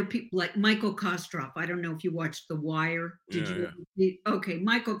 There are people like Michael Kostroff. I don't know if you watched The Wire. Did yeah, you yeah. ever see? Okay,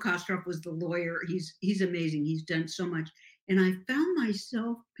 Michael Kostroff was the lawyer. He's amazing. He's done so much. And I found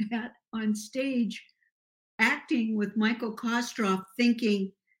myself on stage acting with Michael Kostroff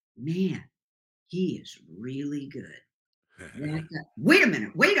thinking, man, he is really good. Wait a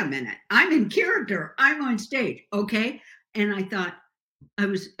minute, wait a minute. I'm in character. I'm on stage. Okay. And I thought, I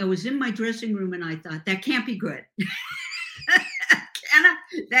was in my dressing room and I thought, that can't be good. cannot,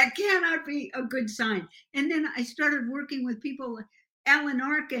 that cannot be a good sign. And then I started working with people. Alan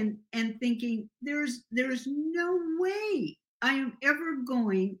Arkin and thinking there's no way I am ever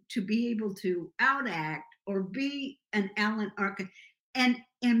going to be able to outact or be an Alan Arkin. And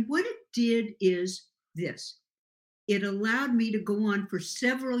what it did is this. It allowed me to go on for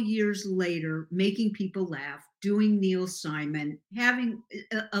several years later, making people laugh, doing Neil Simon, having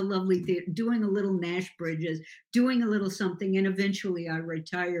a lovely theater, doing a little Nash Bridges, doing a little something, and eventually I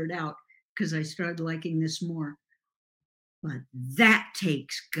retired out because I started liking this more. But that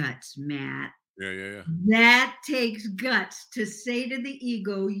takes guts, Matt. Yeah, yeah, yeah. That takes guts to say to the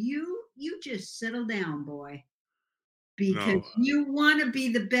ego, you just settle down, boy, because No, you want to be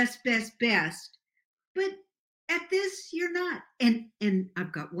the best, best, best. But at this, you're not. And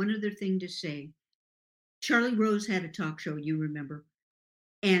I've got one other thing to say. Charlie Rose had a talk show, you remember,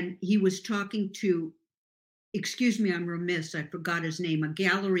 and he was talking to, excuse me, I'm remiss, I forgot his name, a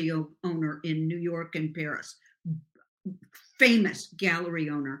gallery owner in New York and Paris, famous gallery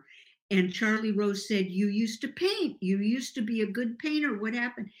owner. And Charlie Rose said, "You used to paint. You used to be a good painter. What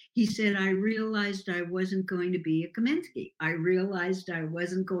happened?" He said, "I realized I wasn't going to be a Kaminsky. I realized I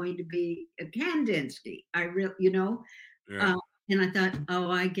wasn't going to be a Kandinsky. yeah. Uh, and I thought, oh,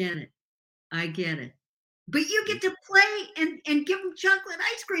 I get it. I get it. But you get to play and give them chocolate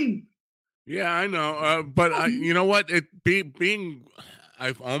ice cream. Yeah, I know. But Oh, you know what? Being,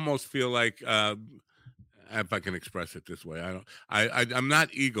 I almost feel like, if I can express it this way, I'm not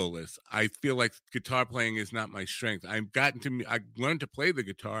egoless. I feel like guitar playing is not my strength. I learned to play the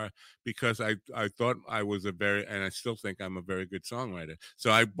guitar because I thought I was and I still think I'm a very good songwriter.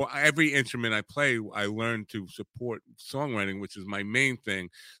 So every instrument I play, I learned to support songwriting, which is my main thing.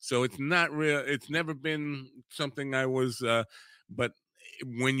 So it's not real. It's never been something I was. But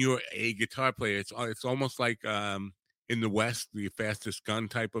when you're a guitar player, it's almost like, in the West, the fastest gun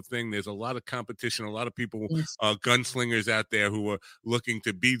type of thing. There's a lot of competition, a lot of people, yes. gunslingers out there who are looking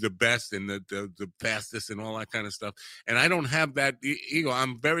to be the best and the fastest and all that kind of stuff. And I don't have that ego.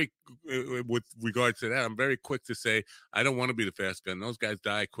 I'm very, with regard to that, I'm very quick to say, I don't want to be the fast gun. Those guys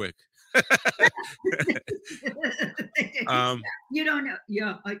die quick. um, You don't know.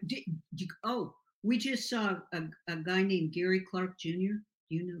 Yeah. Oh, we just saw a guy named Gary Clark Jr.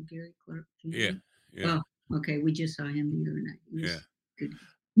 Do you know Gary Clark yeah, Jr.? yeah, Oh, okay. We just saw him the other night. He yeah. was good.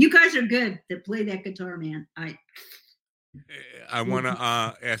 You guys are good that play that guitar, man. I want to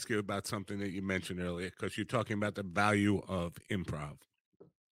ask you about something that you mentioned earlier, because you're talking about the value of improv.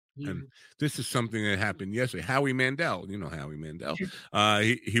 And Yeah. this is something that happened yesterday. Howie Mandel, you know Howie Mandel.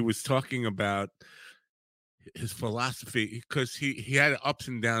 He was talking about his philosophy, because he had ups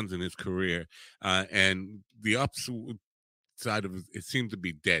and downs in his career, and the ups side of it seemed to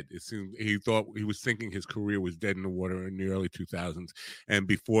be dead. It seemed he thought he was thinking his career was dead in the water in the early 2000s, and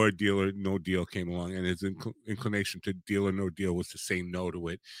before Deal or No Deal came along, and his inclination to Deal or No Deal was to say no to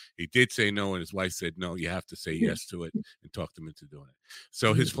it. He did say no, and his wife said no. You have to say yes to it, and talked him into doing it.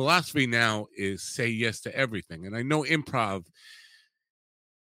 So his philosophy now is say yes to everything. And I know improv,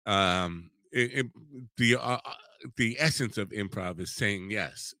 it, the essence of improv is saying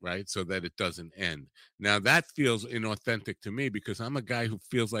yes, right, so that it doesn't end. Now that feels inauthentic to me, because I'm a guy who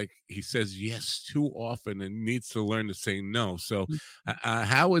feels like he says yes too often and needs to learn to say no. So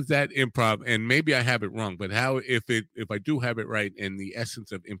how is that improv? And maybe I have it wrong, but how, if I do have it right, and the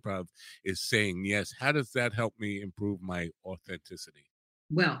essence of improv is saying yes, how does that help me improve my authenticity?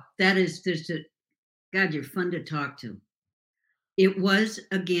 Well, that is just a God, you're fun to talk to. It was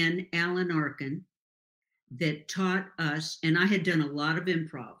again Alan Arkin that taught us, and I had done a lot of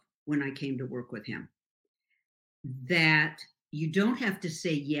improv when I came to work with him, that you don't have to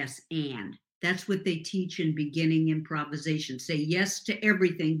say yes and. That's what they teach in beginning improvisation. Say yes to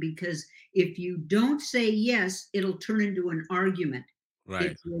everything, because if you don't say yes, it'll turn into an argument.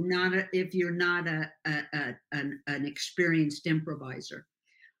 Right. If you're not an experienced improviser,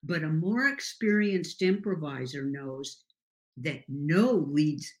 but a more experienced improviser knows that no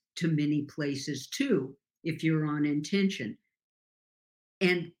leads to many places too, if you're on intention.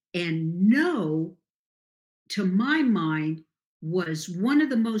 And no, to my mind, was one of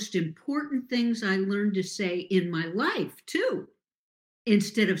the most important things I learned to say in my life too.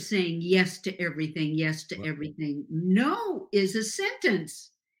 Instead of saying yes to Right. everything, no is a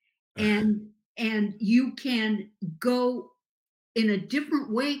sentence. And you can go in a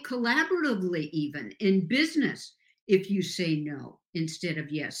different way collaboratively, even in business, if you say no instead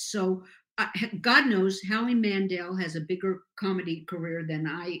of yes. So God knows Howie Mandel has a bigger comedy career than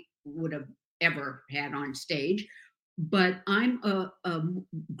I would have ever had on stage, but I'm a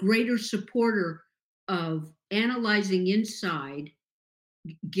greater supporter of analyzing inside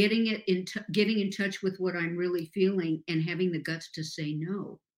getting in touch with what I'm really feeling and having the guts to say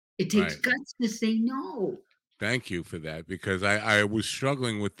no. It takes Right. guts to say no. Thank you for that because I was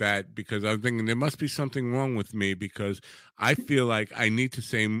struggling with that because I was thinking there must be something wrong with me because I feel like I need to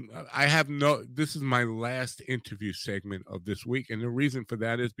say I have no this is my last interview segment of this week and the reason for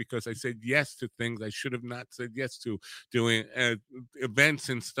that is because I said yes to things I should have not said yes to doing events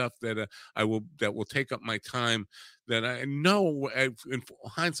and stuff that will take up my time that I know in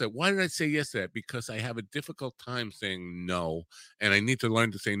hindsight why did I say yes to that because I have a difficult time saying no and I need to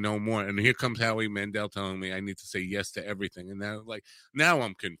learn to say no more. And here comes Howie Mandel telling me I need to say yes to everything. And now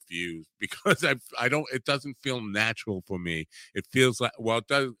I'm confused because I don't it doesn't feel natural for me. It feels like well it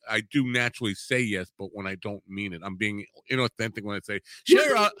does I do naturally say yes, but when I don't mean it, I'm being inauthentic when I say,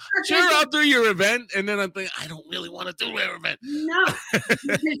 sure I'll do your event. And then I'm thinking, I don't really want to do your event. No,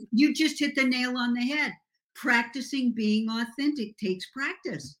 you just hit the nail on the head. Practicing being authentic takes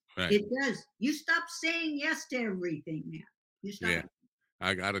practice. Right. It does. You stop saying yes to everything now. You Yeah. stop.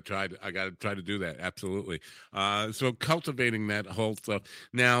 I gotta try to do that. Absolutely. So cultivating that whole stuff.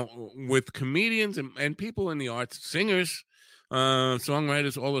 Now with comedians and people in the arts, singers,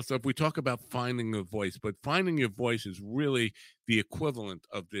 songwriters, all this stuff, we talk about finding a voice, but finding your voice is really the equivalent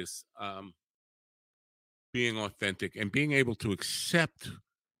of this being authentic and being able to accept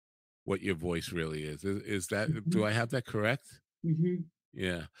what your voice really is. Is that do Mhm, I have that correct? mhm,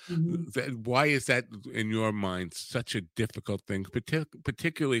 Yeah. mhm. Why is that in your mind such a difficult thing,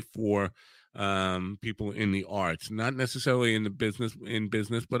 particularly for people in the arts, not necessarily in business,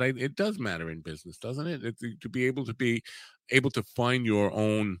 but it does matter in business, doesn't it? To be able to find your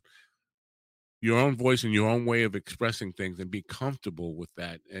own voice and your own way of expressing things and be comfortable with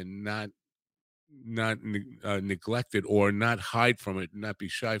that and not neglect it or not hide from it, not be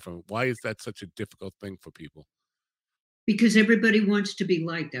shy from it. Why is that such a difficult thing for people? Because everybody wants to be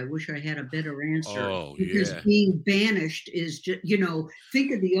liked. I wish I had a better answer. Oh Because yeah, being banished is just,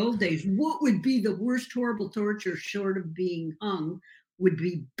 think of the old days. What would be the worst horrible torture short of being hung would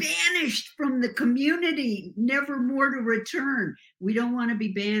be banished from the community, never more to return. We don't want to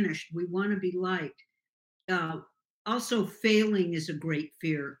be banished. We want to be liked. Uh, Also, failing is a great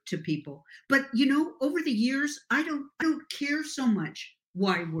fear to people. But over the years, I don't care so much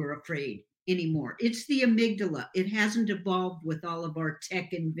why we're afraid anymore. It's the amygdala. It hasn't evolved with all of our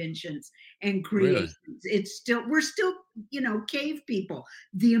tech inventions and really. creations. We're still, cave people.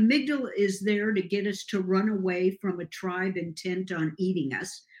 The amygdala is there to get us to run away from a tribe intent on eating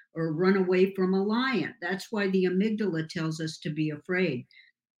us or run away from a lion. That's why the amygdala tells us to be afraid.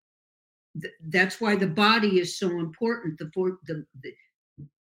 That's why the body is so important.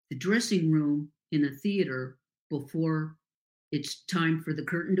 The dressing room in a theater before it's time for the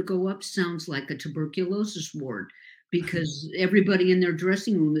curtain to go up sounds like a tuberculosis ward because everybody in their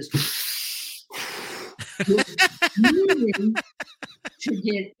dressing room is moving to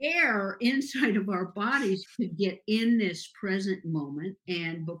get air inside of our bodies to get in this present moment.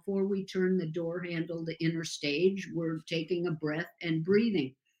 And before we turn the door handle to inner stage, we're taking a breath and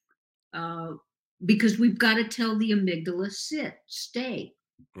breathing. uh, because we've got to tell the amygdala, sit, stay,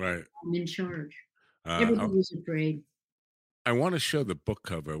 Right. I'm in charge. Uh, Everybody's afraid. I want to show the book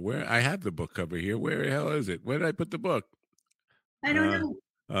cover. Where I have the book cover here. Where the hell is it? Where did I put the book? I don't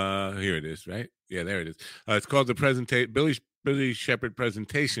Uh, know. Here it is. Right? Yeah, there it is. It's called the Billy Shepherd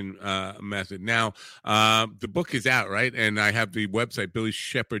presentation method. Now, the book is out, right? And I have the website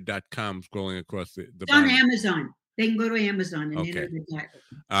billyshepherd.com scrolling across the It's on bottom. Amazon. They can go to Amazon and enter Okay. the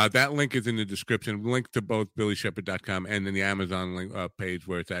title. That link is in the description. Link to both billyshepherd.com and then the Amazon link, page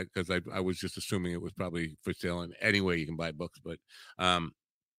where it's at because I was just assuming it was probably for sale. And anyway, you can buy books, but um,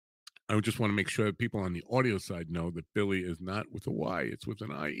 I would just want to make sure that people on the audio side know that Billy is not with a Y, it's with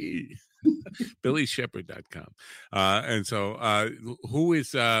an IE. billyshepherd.com. And so who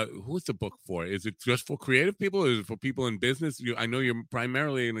is the book for? Is it just for creative people? Is it for people in business? I know you're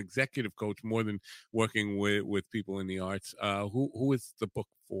primarily an executive coach more than working with people in the arts. Who is the book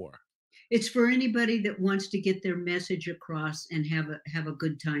for? It's for anybody that wants to get their message across and have a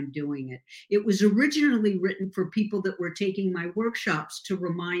good time doing it. It was originally written for people that were taking my workshops to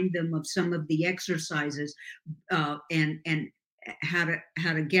remind them of some of the exercises and how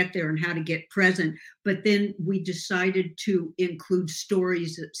to get there and how to get present. But then we decided to include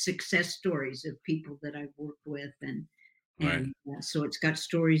stories, success stories of people that I've worked with, and Right. so it's got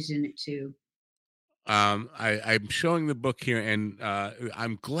stories in it too. I'm showing the book here, and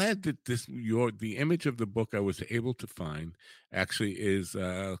I'm glad that the image of the book I was able to find actually is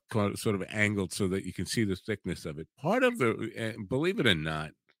sort of angled so that you can see the thickness of it. Part of believe it or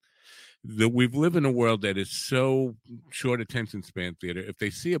not, we've lived in a world that is so short attention span theater. If they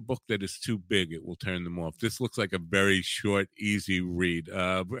see a book that is too big, it will turn them off. This looks like a very short, easy read,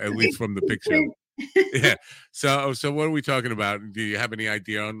 at least from the picture. Yeah. So what are we talking about? Do you have any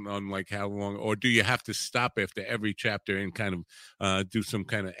idea on like how long, or do you have to stop after every chapter and kind of do some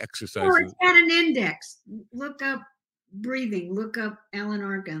kind of Or exercises? it's got an index. Look up breathing. Look up Alan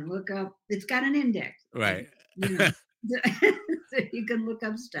Arkin. Look up. It's got an index. Right. You know, so you can look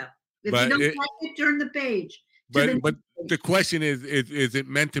up stuff. If you But don't it, like it, turn the page to the but next page. the question is it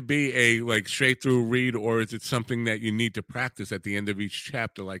meant to be a like straight through read, or is it something that you need to practice at the end of each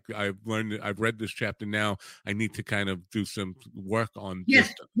chapter? Like I've read this chapter, now I need to kind of do some work on Yes,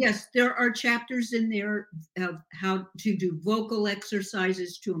 this. yes, there are chapters in there of how to do vocal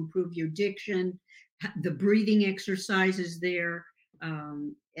exercises to improve your diction, the breathing exercises there.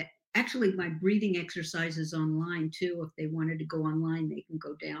 Actually, my breathing exercises online too. If they wanted to go online, they can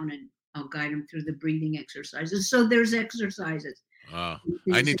go down and I'll guide them through the breathing exercises. So there's exercises. I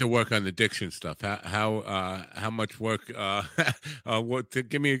Things need to work on the diction stuff. How much work?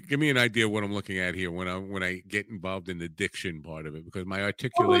 Give me an idea of what I'm looking at here when I get involved in the diction part of it, because my Oh my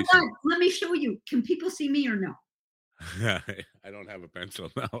articulation. God, let me show you. Can people see me or no? I don't have a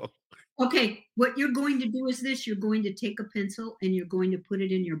pencil now. Okay, what you're going to do is this, you're going to take a pencil and you're going to put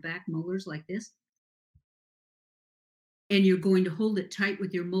it in your back molars like this, and you're going to hold it tight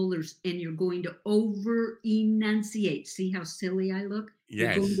with your molars, and you're going to over enunciate. See how silly I look?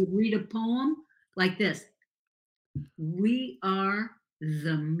 You're going Yes. to read a poem like this. We are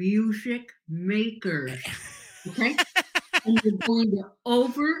the music makers. Okay? And you're going to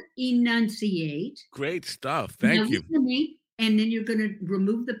over enunciate. Great stuff. Now Thank you. listen to me, and then you're going to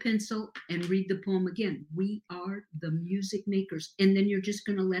remove the pencil and read the poem again. We are the music makers, and then you're just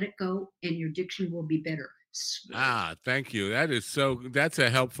going to let it go, and your diction will be better. Thank you. That's a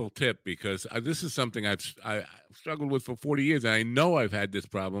helpful tip, because this is something I've struggled with for 40 years. And I know I've had this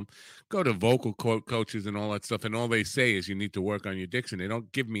problem. Go to vocal coaches and all that stuff, and all they say is you need to work on your diction. They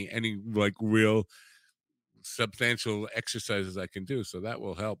don't give me any like real substantial exercises I can do. So that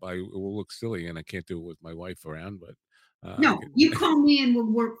will help. It will look silly, and I can't do it with my wife around, but I No, can. you call me and we'll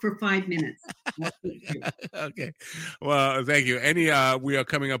work for 5 minutes. Okay. Well, thank you. We are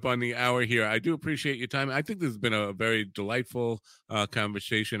coming up on the hour here. I do appreciate your time. I think this has been a very delightful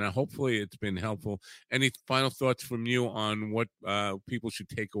conversation. Hopefully it's been helpful. Any final thoughts from you on what people should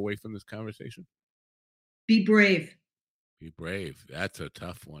take away from this conversation? Be brave. Be brave. That's a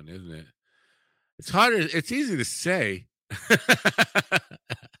tough one, isn't it? It's harder. It's easy to say,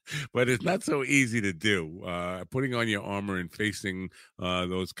 but it's not so easy to do. Putting on your armor and facing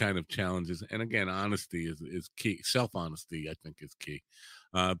those kind of challenges. And again, honesty is key. Self-honesty, I think, is key.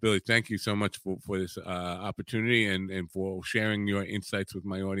 Billy, thank you so much for this opportunity and for sharing your insights with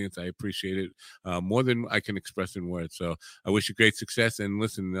my audience. I appreciate it more than I can express in words. So I wish you great success. And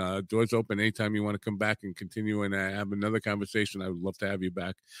listen, doors open anytime you want to come back and continue and have another conversation. I would love to have you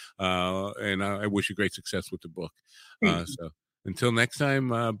back. And I wish you great success with the book. So until next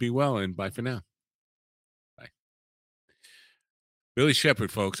time, be well and bye for now. Bye. Billy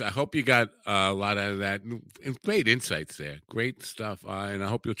Shepherd, folks. I hope you got a lot out of that. And great insights there. Great stuff. And I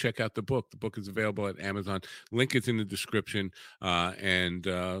hope you'll check out the book. The book is available at Amazon. Link is in the description. And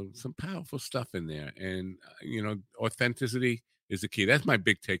some powerful stuff in there. And, authenticity is the key. That's my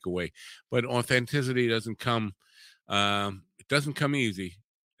big takeaway. But authenticity doesn't come, it doesn't come easy.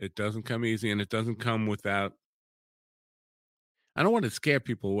 It doesn't come easy, and it doesn't come without. I don't want to scare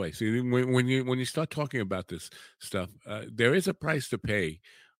people away. See, when you start talking about this stuff, there is a price to pay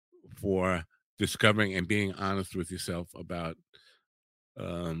for discovering and being honest with yourself about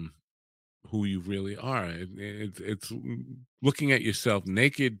um, who you really are. It's looking at yourself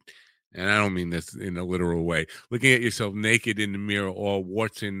naked, and I don't mean this in a literal way. Looking at yourself naked in the mirror, all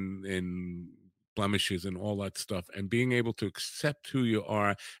warts and blemishes and all that stuff, and being able to accept who you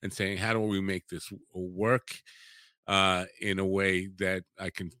are and saying, "How do we make this work?" In a way that I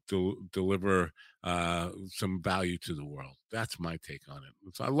can deliver some value to the world. That's my take on it.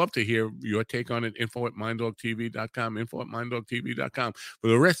 So I'd love to hear your take on it. info@minddogtv.com, info@minddogtv.com. For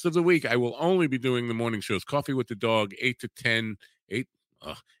the rest of the week, I will only be doing the morning shows. Coffee with the Dog, 8 to 10, 8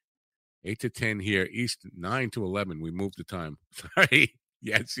 to 10 here, East, 9 to 11. We moved the time. Sorry.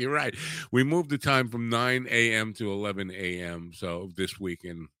 Yes, you're right. We moved the time from 9 a.m. to 11 a.m. So this week,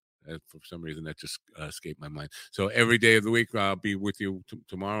 and For some reason, that just escaped my mind. So every day of the week, I'll be with you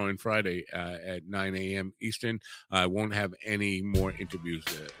tomorrow and Friday at 9 a.m. Eastern. I won't have any more interviews.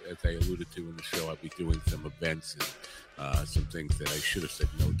 As I alluded to in the show, I'll be doing some events and some things that I should have said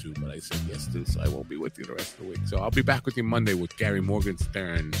no to, but I said yes to, so I won't be with you the rest of the week. So I'll be back with you Monday with Gary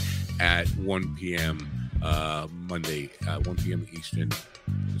Morgenstern at 1 p.m. Monday, 1 p.m. Eastern,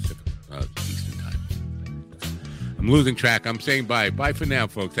 Pacific Eastern time. I'm losing track. I'm saying bye. Bye for now,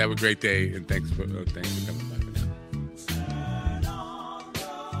 folks. Have a great day, and thanks for coming by for now.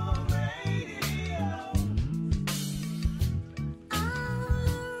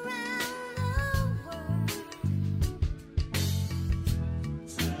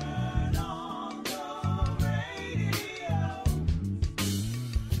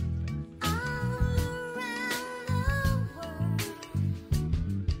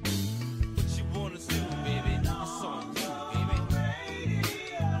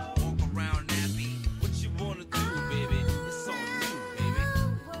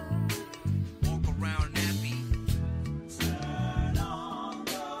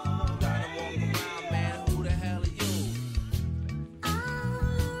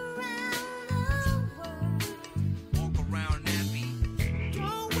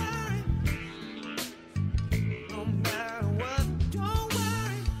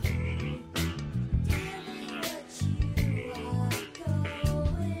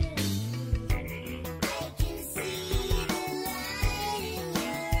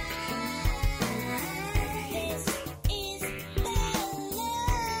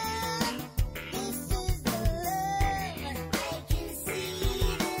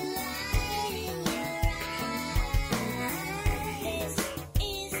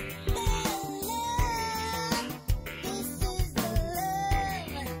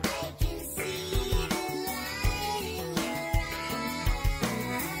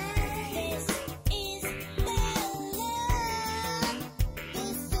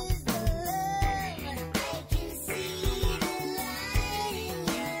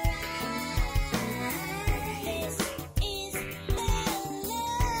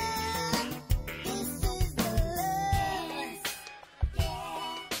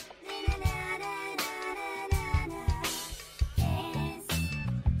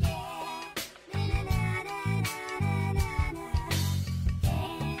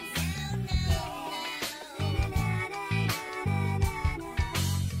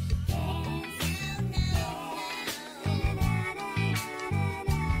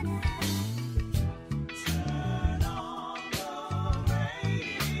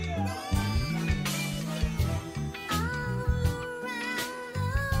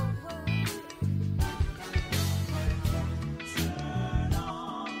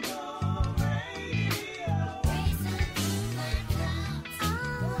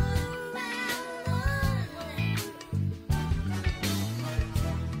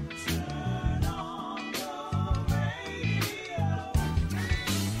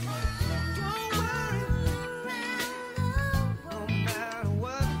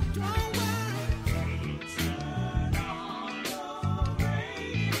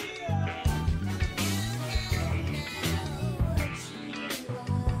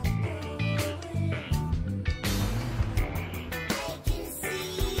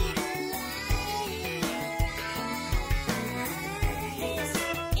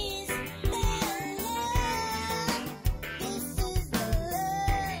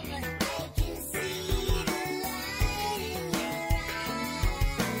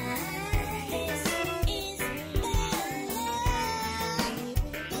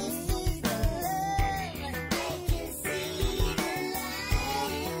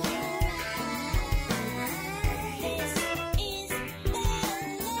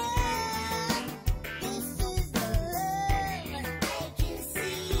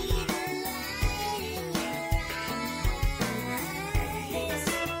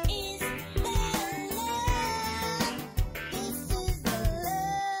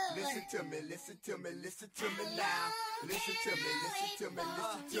 listen to me now. Listen to me, listen to me,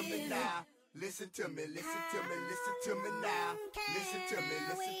 listen to me now. Listen to me, listen to me, listen to me now. Listen to me,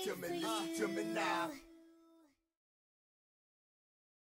 listen to me, listen to me now.